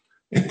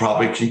and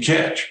probably can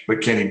catch.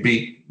 But can he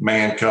beat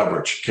man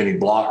coverage? Can he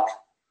block,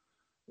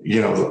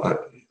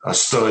 a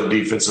stud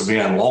defensive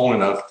end long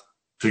enough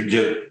to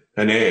get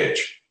an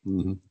edge?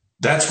 Mm-hmm.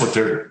 That's what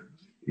they're,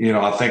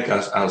 I think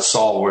I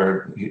saw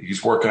where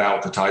he's working out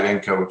with the tight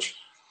end coach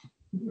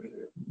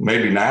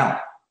maybe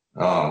now.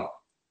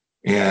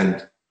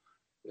 And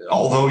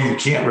although you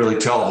can't really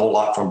tell a whole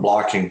lot from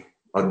blocking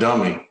a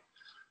dummy,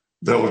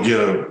 they'll get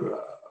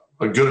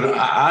a good –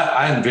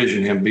 I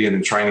envision him being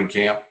in training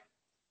camp,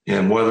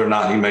 and whether or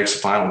not he makes the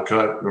final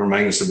cut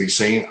remains to be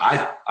seen.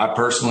 I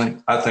personally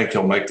think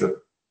he'll make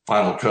the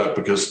final cut,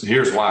 because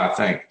here's why I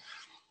think.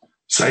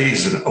 Say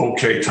he's an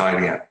okay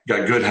tight end,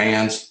 got good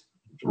hands,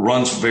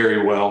 runs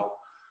very well,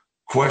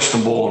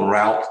 questionable in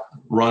route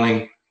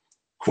running,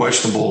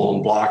 questionable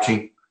in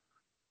blocking,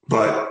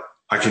 but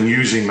I can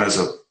use him as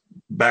a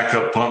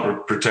backup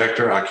punt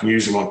protector. I can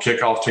use him on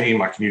kickoff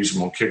team. I can use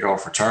him on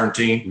kickoff return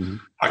team. Mm-hmm.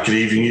 I could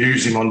even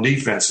use him on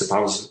defense if I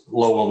was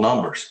low on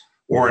numbers,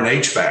 or an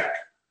H-back.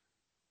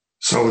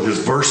 So his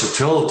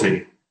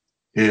versatility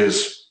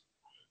is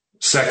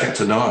second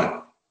to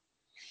none.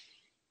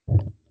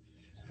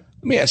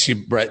 Let me ask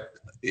you, Brett,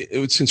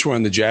 since we're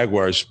on the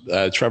Jaguars,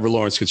 Trevor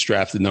Lawrence gets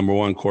drafted number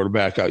one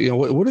quarterback.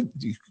 What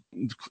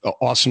are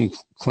awesome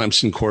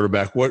Clemson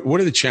quarterback? What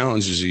are the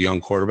challenges of a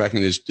young quarterback?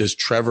 And does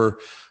Trevor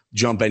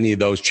jump any of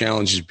those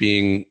challenges,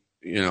 being,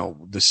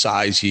 the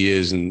size he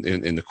is and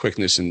the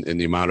quickness and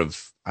the amount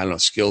of,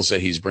 skills that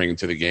he's bringing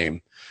to the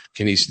game?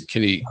 Can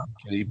he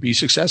be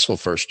successful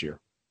first year?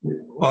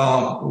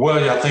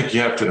 I think you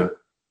have to,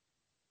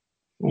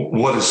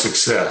 what is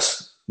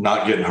success?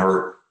 Not getting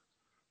hurt.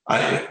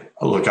 I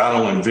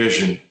don't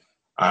envision,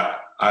 I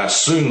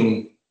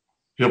assume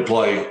he'll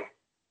play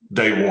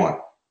day one,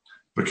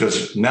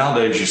 because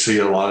nowadays you see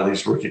a lot of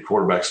these rookie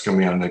quarterbacks come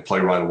in and they play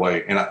right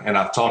away. And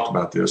I've talked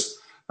about this.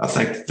 I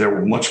think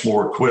they're much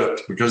more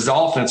equipped, because the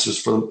offense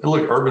is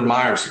Urban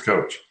Meyer's the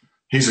coach.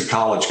 He's a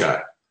college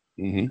guy.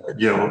 Mm-hmm.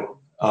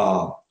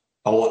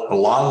 A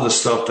lot of the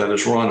stuff that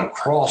is run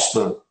across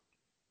the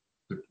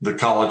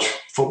college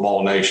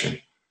football nation,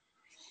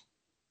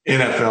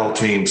 NFL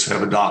teams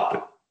have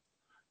adopted.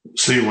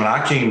 See, when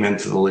I came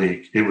into the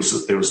league, it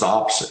was the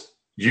opposite.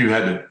 You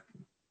had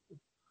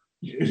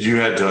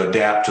to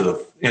adapt to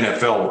the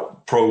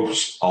NFL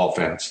pros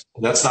offense.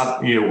 That's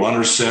not,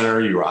 under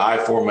center, you were I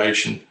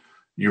formation,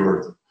 you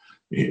were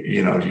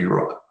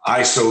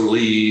ISO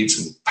leads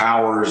and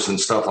powers and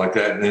stuff like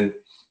that. And then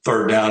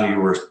third down, you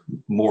were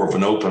more of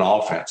an open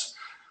offense.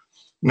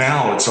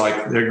 Now it's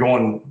like they're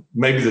going,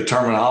 maybe the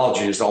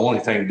terminology is the only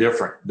thing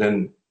different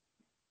than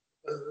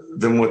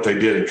what they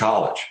did in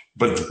college.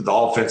 But the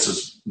offense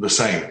is the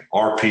same,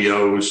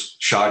 RPOs,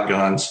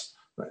 shotguns.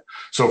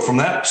 So from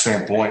that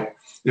standpoint,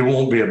 it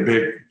won't be a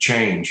big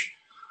change.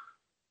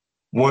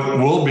 What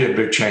will be a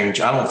big change,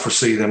 I don't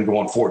foresee them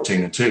going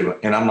 14-2,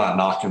 and I'm not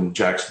knocking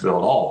Jacksonville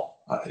at all.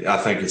 I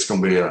think it's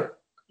going to be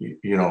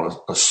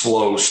a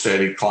slow,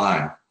 steady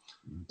climb.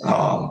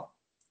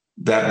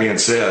 That being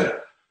said,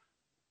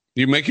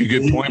 you make a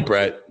good point,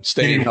 Brett.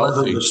 Staying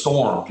healthy. The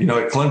storm.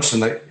 At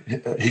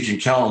Clemson, he can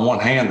count on one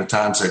hand the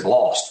times they've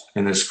lost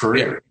in his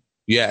career.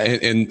 Yeah,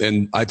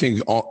 and I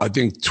think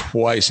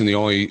twice, and the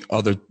only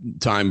other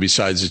time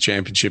besides the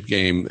championship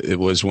game, it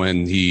was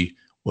when he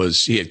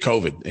had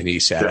COVID and he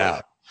sat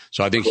out.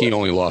 So I think he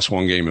only lost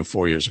one game in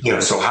 4 years.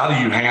 Yeah. So how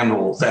do you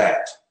handle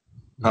that?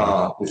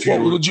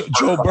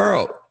 Joe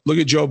Burrow. Look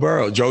at Joe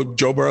Burrow. Joe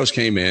Burrows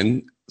came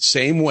in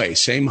same way,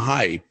 same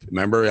hype.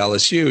 Remember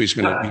LSU? He's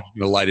going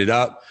to light it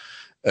up.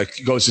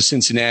 Goes to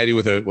Cincinnati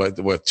with a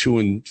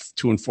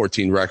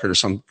 2-14 record or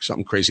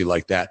something crazy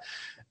like that,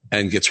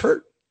 and gets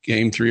hurt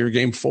game 3 or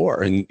game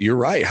 4. And you're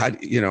right.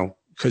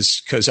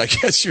 Because I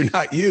guess you're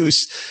not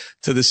used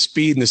to the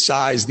speed and the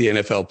size of the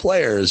NFL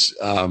players,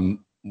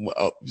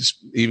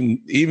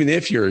 even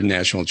if you're a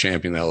national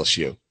champion at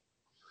LSU.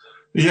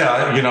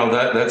 Yeah,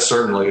 that's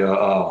certainly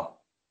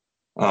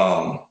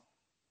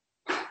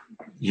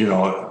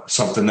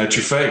something that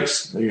you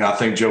face. I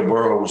think Joe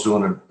Burrow was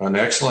doing an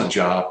excellent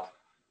job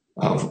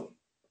of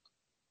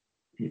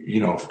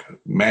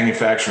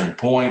manufacturing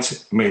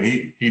points. I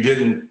mean, he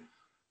didn't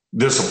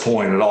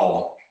disappoint at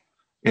all.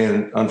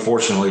 And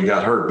unfortunately, he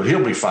got hurt, but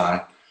he'll be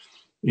fine.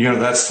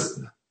 That's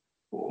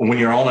when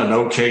you're on an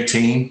okay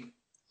team,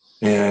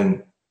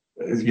 and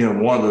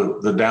one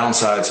of the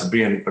downsides of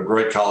being a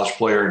great college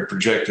player and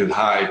projected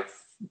high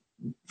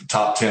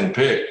top 10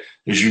 pick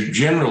is you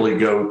generally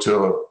go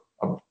to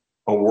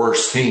a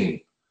worse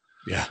team.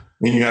 Yeah,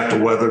 and you have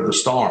to weather the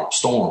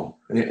storm,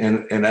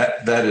 and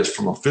that is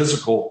from a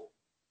physical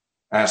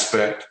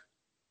aspect.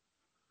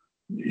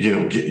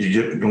 You're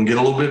gonna get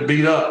a little bit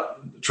beat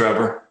up,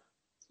 Trevor.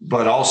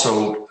 But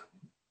also,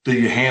 do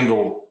you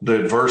handle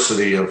the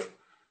adversity of,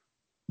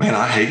 man,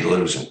 I hate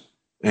losing.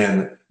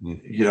 And,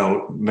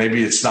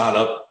 maybe it's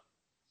not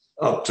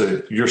up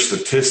to your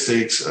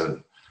statistics.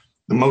 The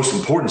most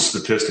important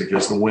statistic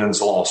is the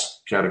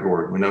wins-loss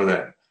category. We know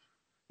that.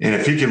 And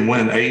if he can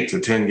win 8 to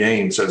 10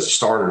 games as a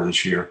starter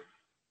this year,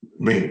 I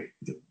mean,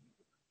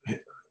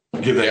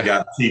 give that guy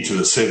the key to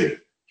the city.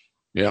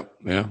 Yeah.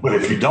 But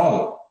if you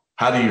don't,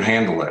 how do you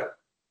handle that?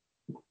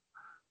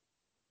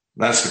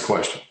 That's the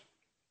question.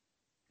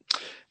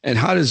 And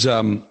how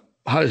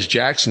does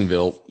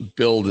Jacksonville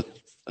build,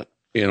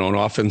 an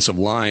offensive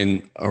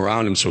line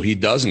around him so he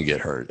doesn't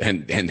get hurt?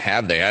 And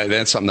have they?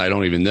 That's something I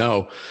don't even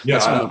know. Yeah,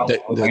 I'll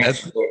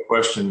answer that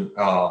question.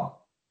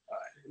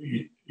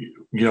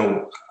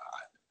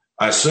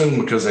 I assume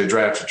because they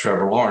drafted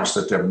Trevor Lawrence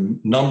that their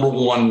number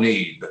one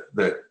need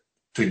that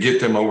to get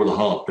them over the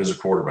hump is a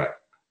quarterback.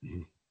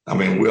 Mm-hmm. I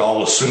mean, we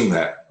all assume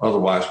that.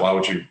 Otherwise, why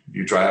would you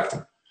draft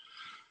him?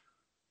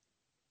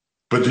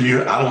 But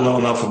I don't know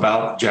enough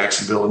about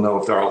Jacksonville to know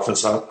if their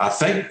offense. I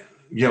think,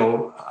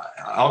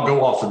 I'll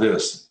go off of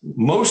this.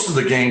 Most of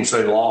the games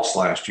they lost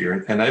last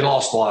year, and they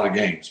lost a lot of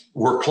games,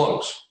 were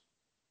close.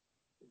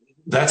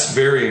 That's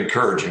very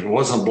encouraging. It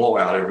wasn't a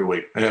blowout every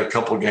week. They had a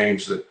couple of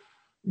games that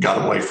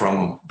got away from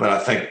them. But I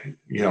think,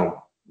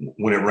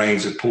 when it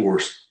rains, it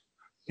pours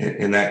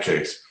in that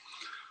case.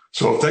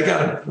 So if they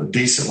got a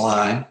decent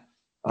line,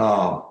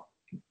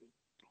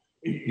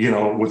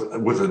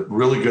 with a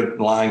really good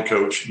line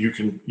coach, you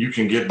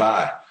can get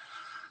by.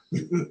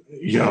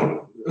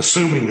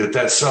 Assuming that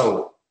that's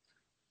so,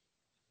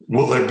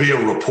 will there be a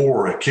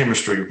rapport, a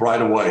chemistry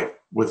right away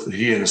with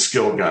he and the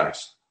skilled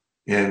guys,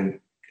 and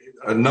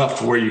enough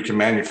to where you can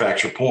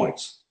manufacture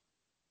points?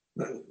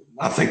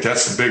 I think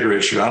that's the bigger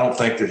issue. I don't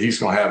think that he's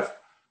going to have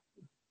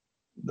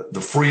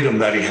the freedom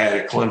that he had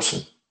at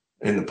Clemson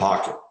in the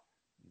pocket.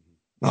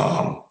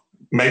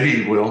 Maybe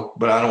he will,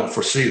 but I don't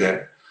foresee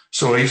that.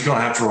 So he's going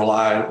to have to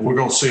rely. We're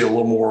going to see a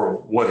little more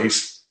of what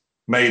he's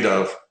made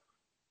of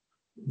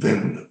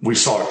than we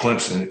saw at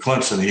Clemson. At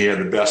Clemson, he had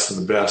the best of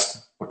the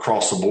best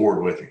across the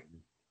board with him.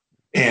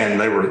 And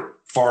they were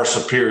far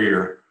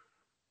superior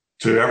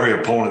to every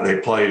opponent they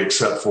played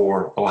except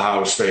for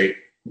Ohio State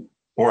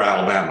or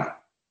Alabama.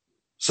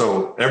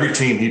 So every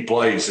team he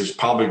plays is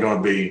probably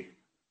going to be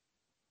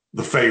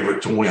the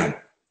favorite to win.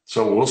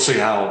 So we'll see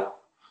how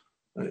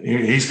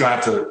he's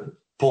got to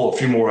pull a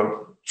few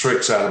more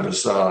tricks out of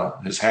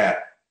his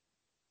hat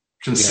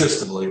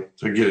consistently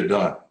to get it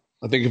done.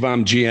 I think if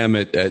I'm GM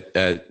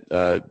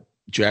at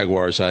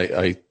Jaguars,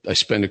 I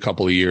spend a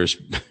couple of years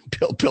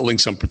building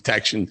some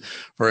protection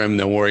for him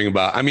than worrying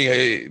about. I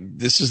mean,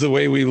 this is the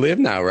way we live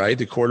now, right?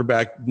 The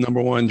quarterback,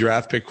 number one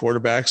draft pick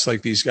quarterbacks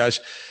like these guys,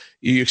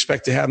 you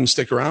expect to have them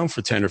stick around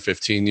for 10 or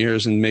 15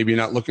 years, and maybe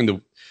not looking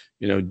to,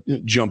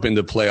 jump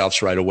into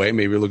playoffs right away.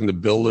 Maybe you're looking to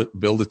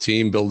build a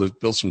team,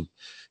 build some,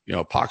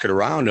 pocket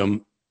around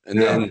them. And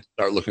then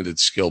start looking at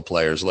skilled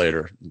players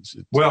later.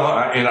 Well,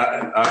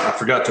 I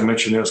forgot to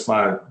mention this.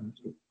 My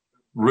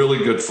really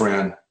good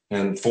friend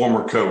and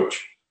former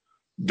coach,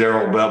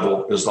 Darrell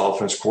Bevel, is the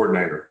offense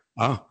coordinator.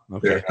 Oh,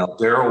 okay. Now,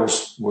 Darrell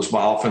was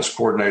my offense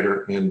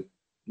coordinator in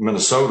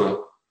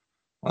Minnesota,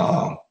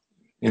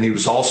 and he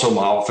was also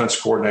my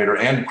offense coordinator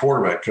and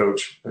quarterback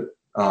coach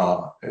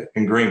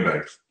in Green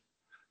Bay.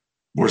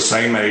 We're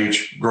same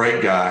age,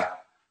 great guy,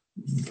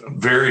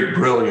 very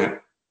brilliant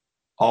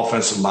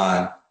offensive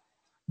mind.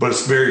 But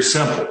it's very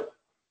simple.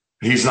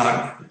 He's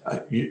not,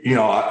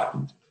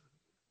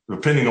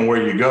 depending on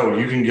where you go,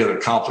 you can get a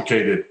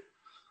complicated.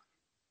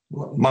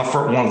 One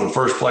of the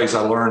first plays I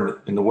learned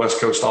in the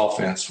West Coast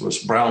offense was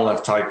Brown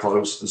left tight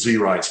close, Z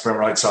right, sprint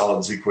right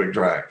solid, Z quick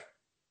drag.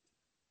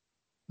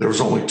 There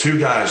was only two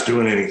guys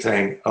doing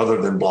anything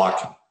other than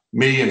blocking,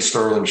 me and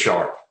Sterling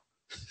Sharp.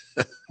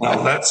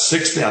 Now that's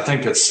 16. I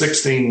think that's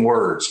 16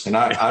 words, and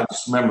I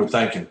just remember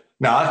thinking.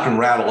 Now I can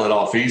rattle it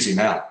off easy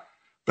now,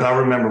 but I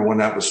remember when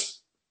that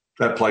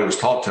play was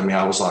taught to me,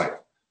 I was like,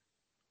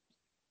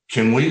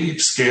 can we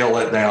scale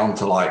it down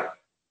to like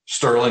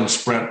Sterling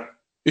sprint?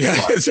 Yeah.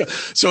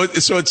 So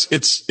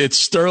it's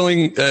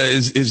Sterling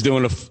is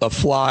doing a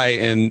fly,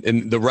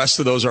 and the rest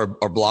of those are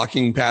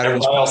blocking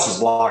patterns. Everybody else is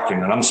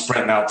blocking, and I'm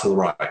sprinting out to the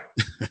right.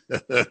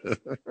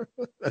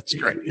 That's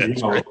great.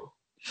 That's great.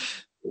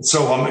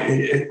 So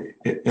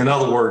in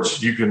other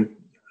words, you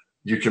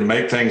can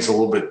make things a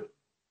little bit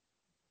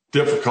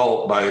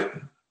difficult by,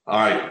 all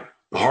right,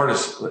 the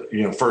hardest,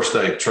 first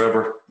day,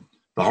 Trevor,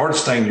 the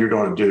hardest thing you're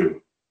going to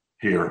do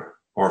here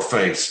or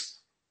face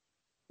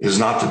is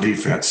not the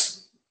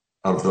defense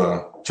of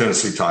the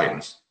Tennessee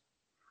Titans.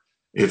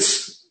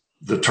 It's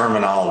the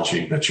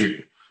terminology that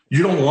you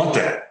don't want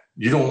that.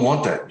 You don't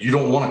want that. You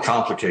don't want to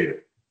complicate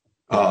it.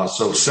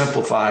 So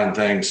simplifying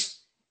things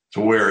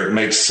to where it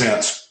makes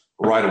sense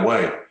right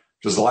away,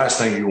 because the last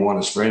thing you want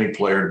is for any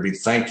player to be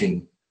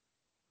thinking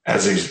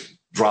as he's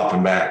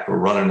dropping back or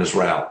running his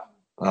route.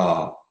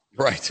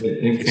 Right.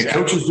 And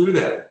coaches do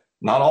that.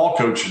 Not all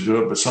coaches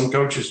do it, but some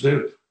coaches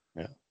do.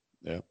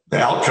 Yeah. They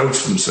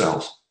outcoach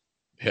themselves.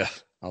 Yeah,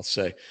 I'll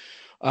say.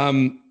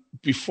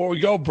 Before we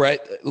go,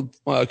 Brett,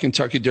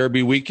 Kentucky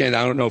Derby weekend,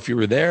 I don't know if you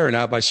were there or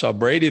not, but I saw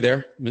Brady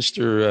there.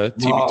 Mr.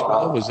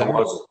 TB12 was there. I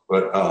wasn't,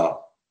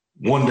 but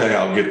one day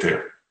I'll get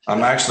there.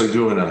 I'm actually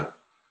doing a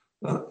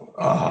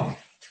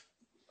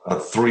a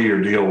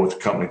 3-year deal with a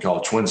company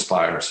called Twin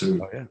Spires.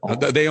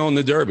 They own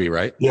the Derby,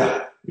 right?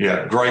 Yeah.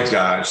 Great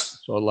guys.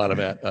 So a lot of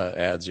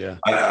ads. Yeah.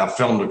 I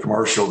filmed a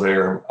commercial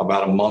there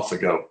about a month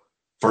ago.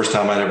 First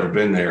time I'd ever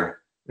been there.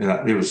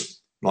 And it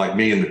was like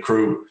me and the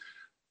crew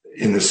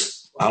in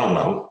this,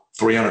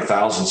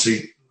 300,000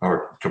 seat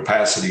or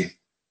capacity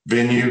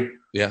venue.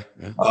 Yeah.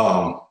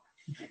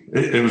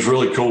 It was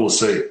really cool to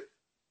see.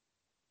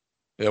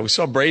 Yeah. We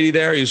saw Brady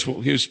there.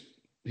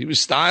 He was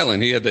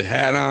styling. He had the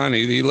hat on.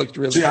 He looked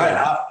really good.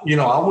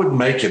 I wouldn't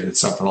make it at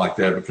something like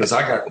that because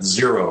I got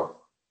zero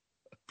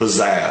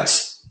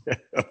pizzazz.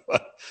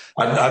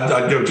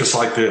 I'd go just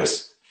like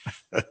this.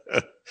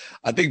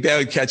 I think that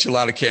would catch a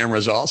lot of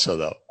cameras also,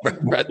 though.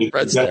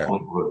 Brett's there.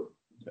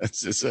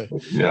 That's just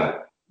yeah.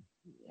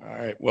 All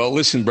right. Well,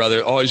 listen,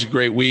 brother, always a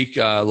great week.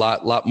 A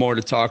lot more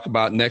to talk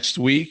about next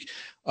week.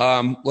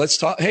 Let's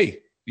talk. Hey,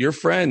 your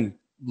friend,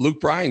 Luke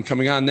Bryan,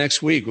 coming on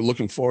next week. We're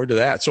looking forward to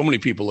that. So many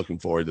people looking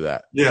forward to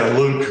that. Yeah,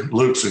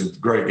 Luke's a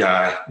great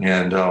guy,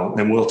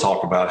 and we'll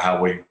talk about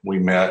how we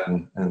met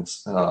and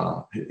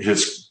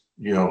his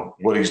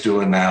what he's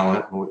doing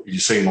now. You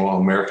see him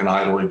on American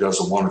Idol. He does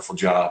a wonderful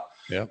job.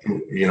 Yeah.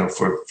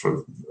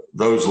 For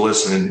those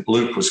listening,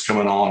 Luke was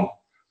coming on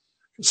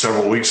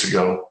several weeks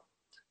ago,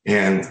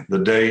 and the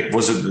day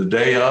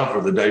of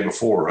or the day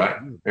before, right,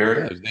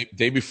 Eric? Yeah, the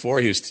day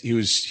before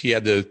he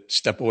had to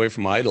step away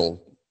from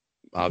Idol.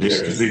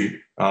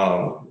 Obviously,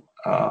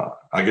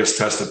 I guess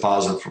tested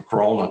positive for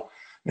Corona.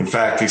 In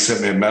fact, he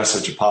sent me a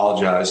message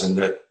apologizing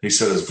that he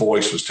said his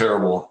voice was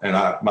terrible, and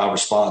my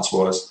response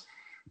was,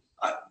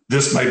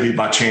 "This may be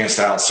my chance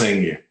to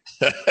out-sing you."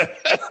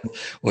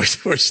 We're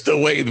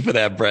still waiting for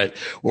that, Brett.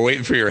 We're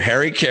waiting for your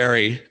Harry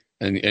Carey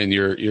and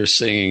you're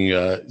singing.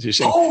 You're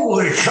singing.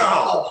 Holy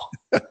cow!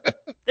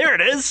 There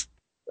it is.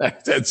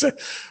 That's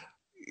it.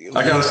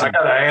 I got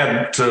to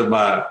add to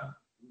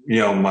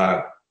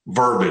my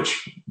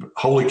verbiage.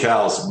 Holy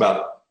cow is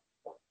about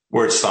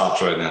where it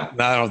stops right now.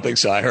 No, I don't think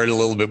so. I heard a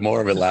little bit more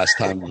of it last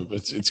time.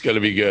 It's going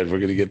to be good. We're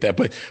going to get that.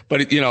 But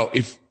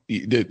if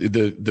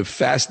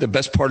the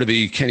best part of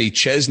the Kenny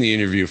Chesney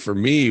interview for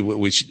me,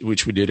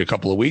 which we did a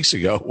couple of weeks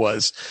ago,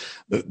 was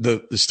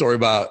the story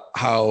about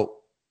how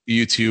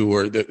you two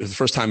were the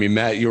first time you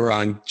met. You were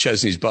on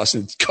Chesney's bus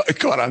and it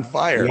caught on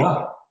fire.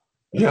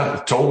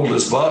 Yeah, totaled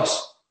his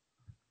bus.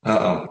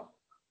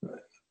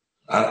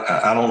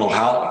 I don't know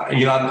how. I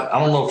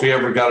don't know if he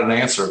ever got an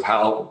answer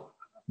of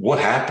what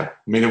happened.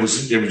 I mean, it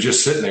was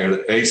just sitting there.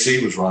 The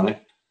AC was running,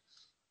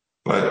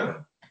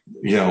 but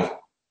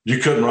you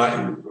couldn't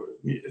write.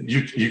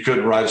 You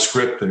couldn't write a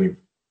script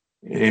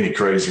any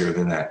crazier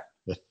than that.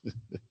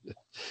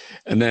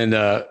 And then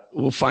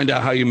we'll find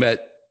out how you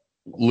met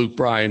Luke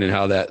Bryan and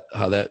how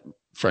that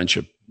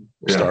friendship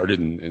started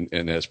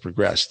and has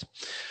progressed.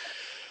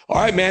 All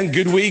right, man.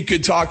 Good week.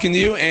 Good talking to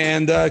you.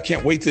 And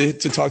can't wait to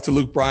talk to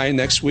Luke Bryan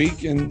next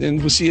week. And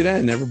we'll see you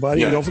then,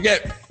 everybody. And don't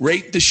forget,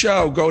 rate the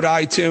show. Go to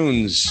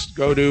iTunes.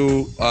 Go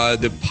to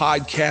the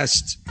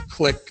podcast.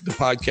 Click the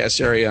podcast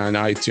area on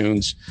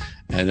iTunes.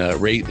 And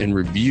rate and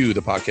review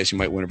the podcast. You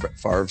might win a Brett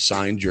Favre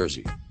signed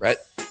jersey. Brett?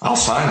 I'll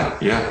sign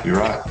it. Yeah, you're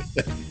right.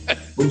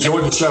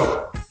 Enjoy the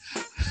show.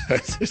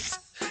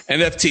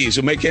 NFTs.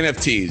 We'll make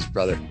NFTs,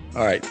 brother.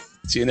 All right.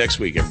 See you next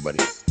week, everybody.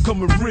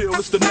 Coming real.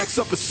 It's the next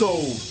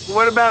episode.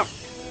 What about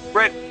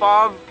Brett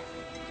Favre?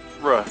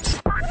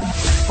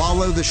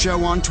 Follow the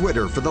show on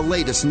Twitter for the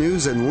latest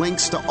news and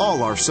links to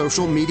all our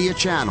social media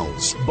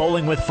channels.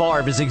 Bowling with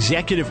Favre is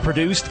executive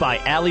produced by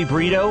Ali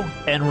Brito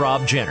and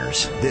Rob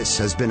Jenners. This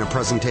has been a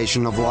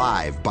presentation of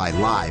Live by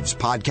Live's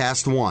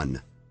Podcast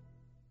One.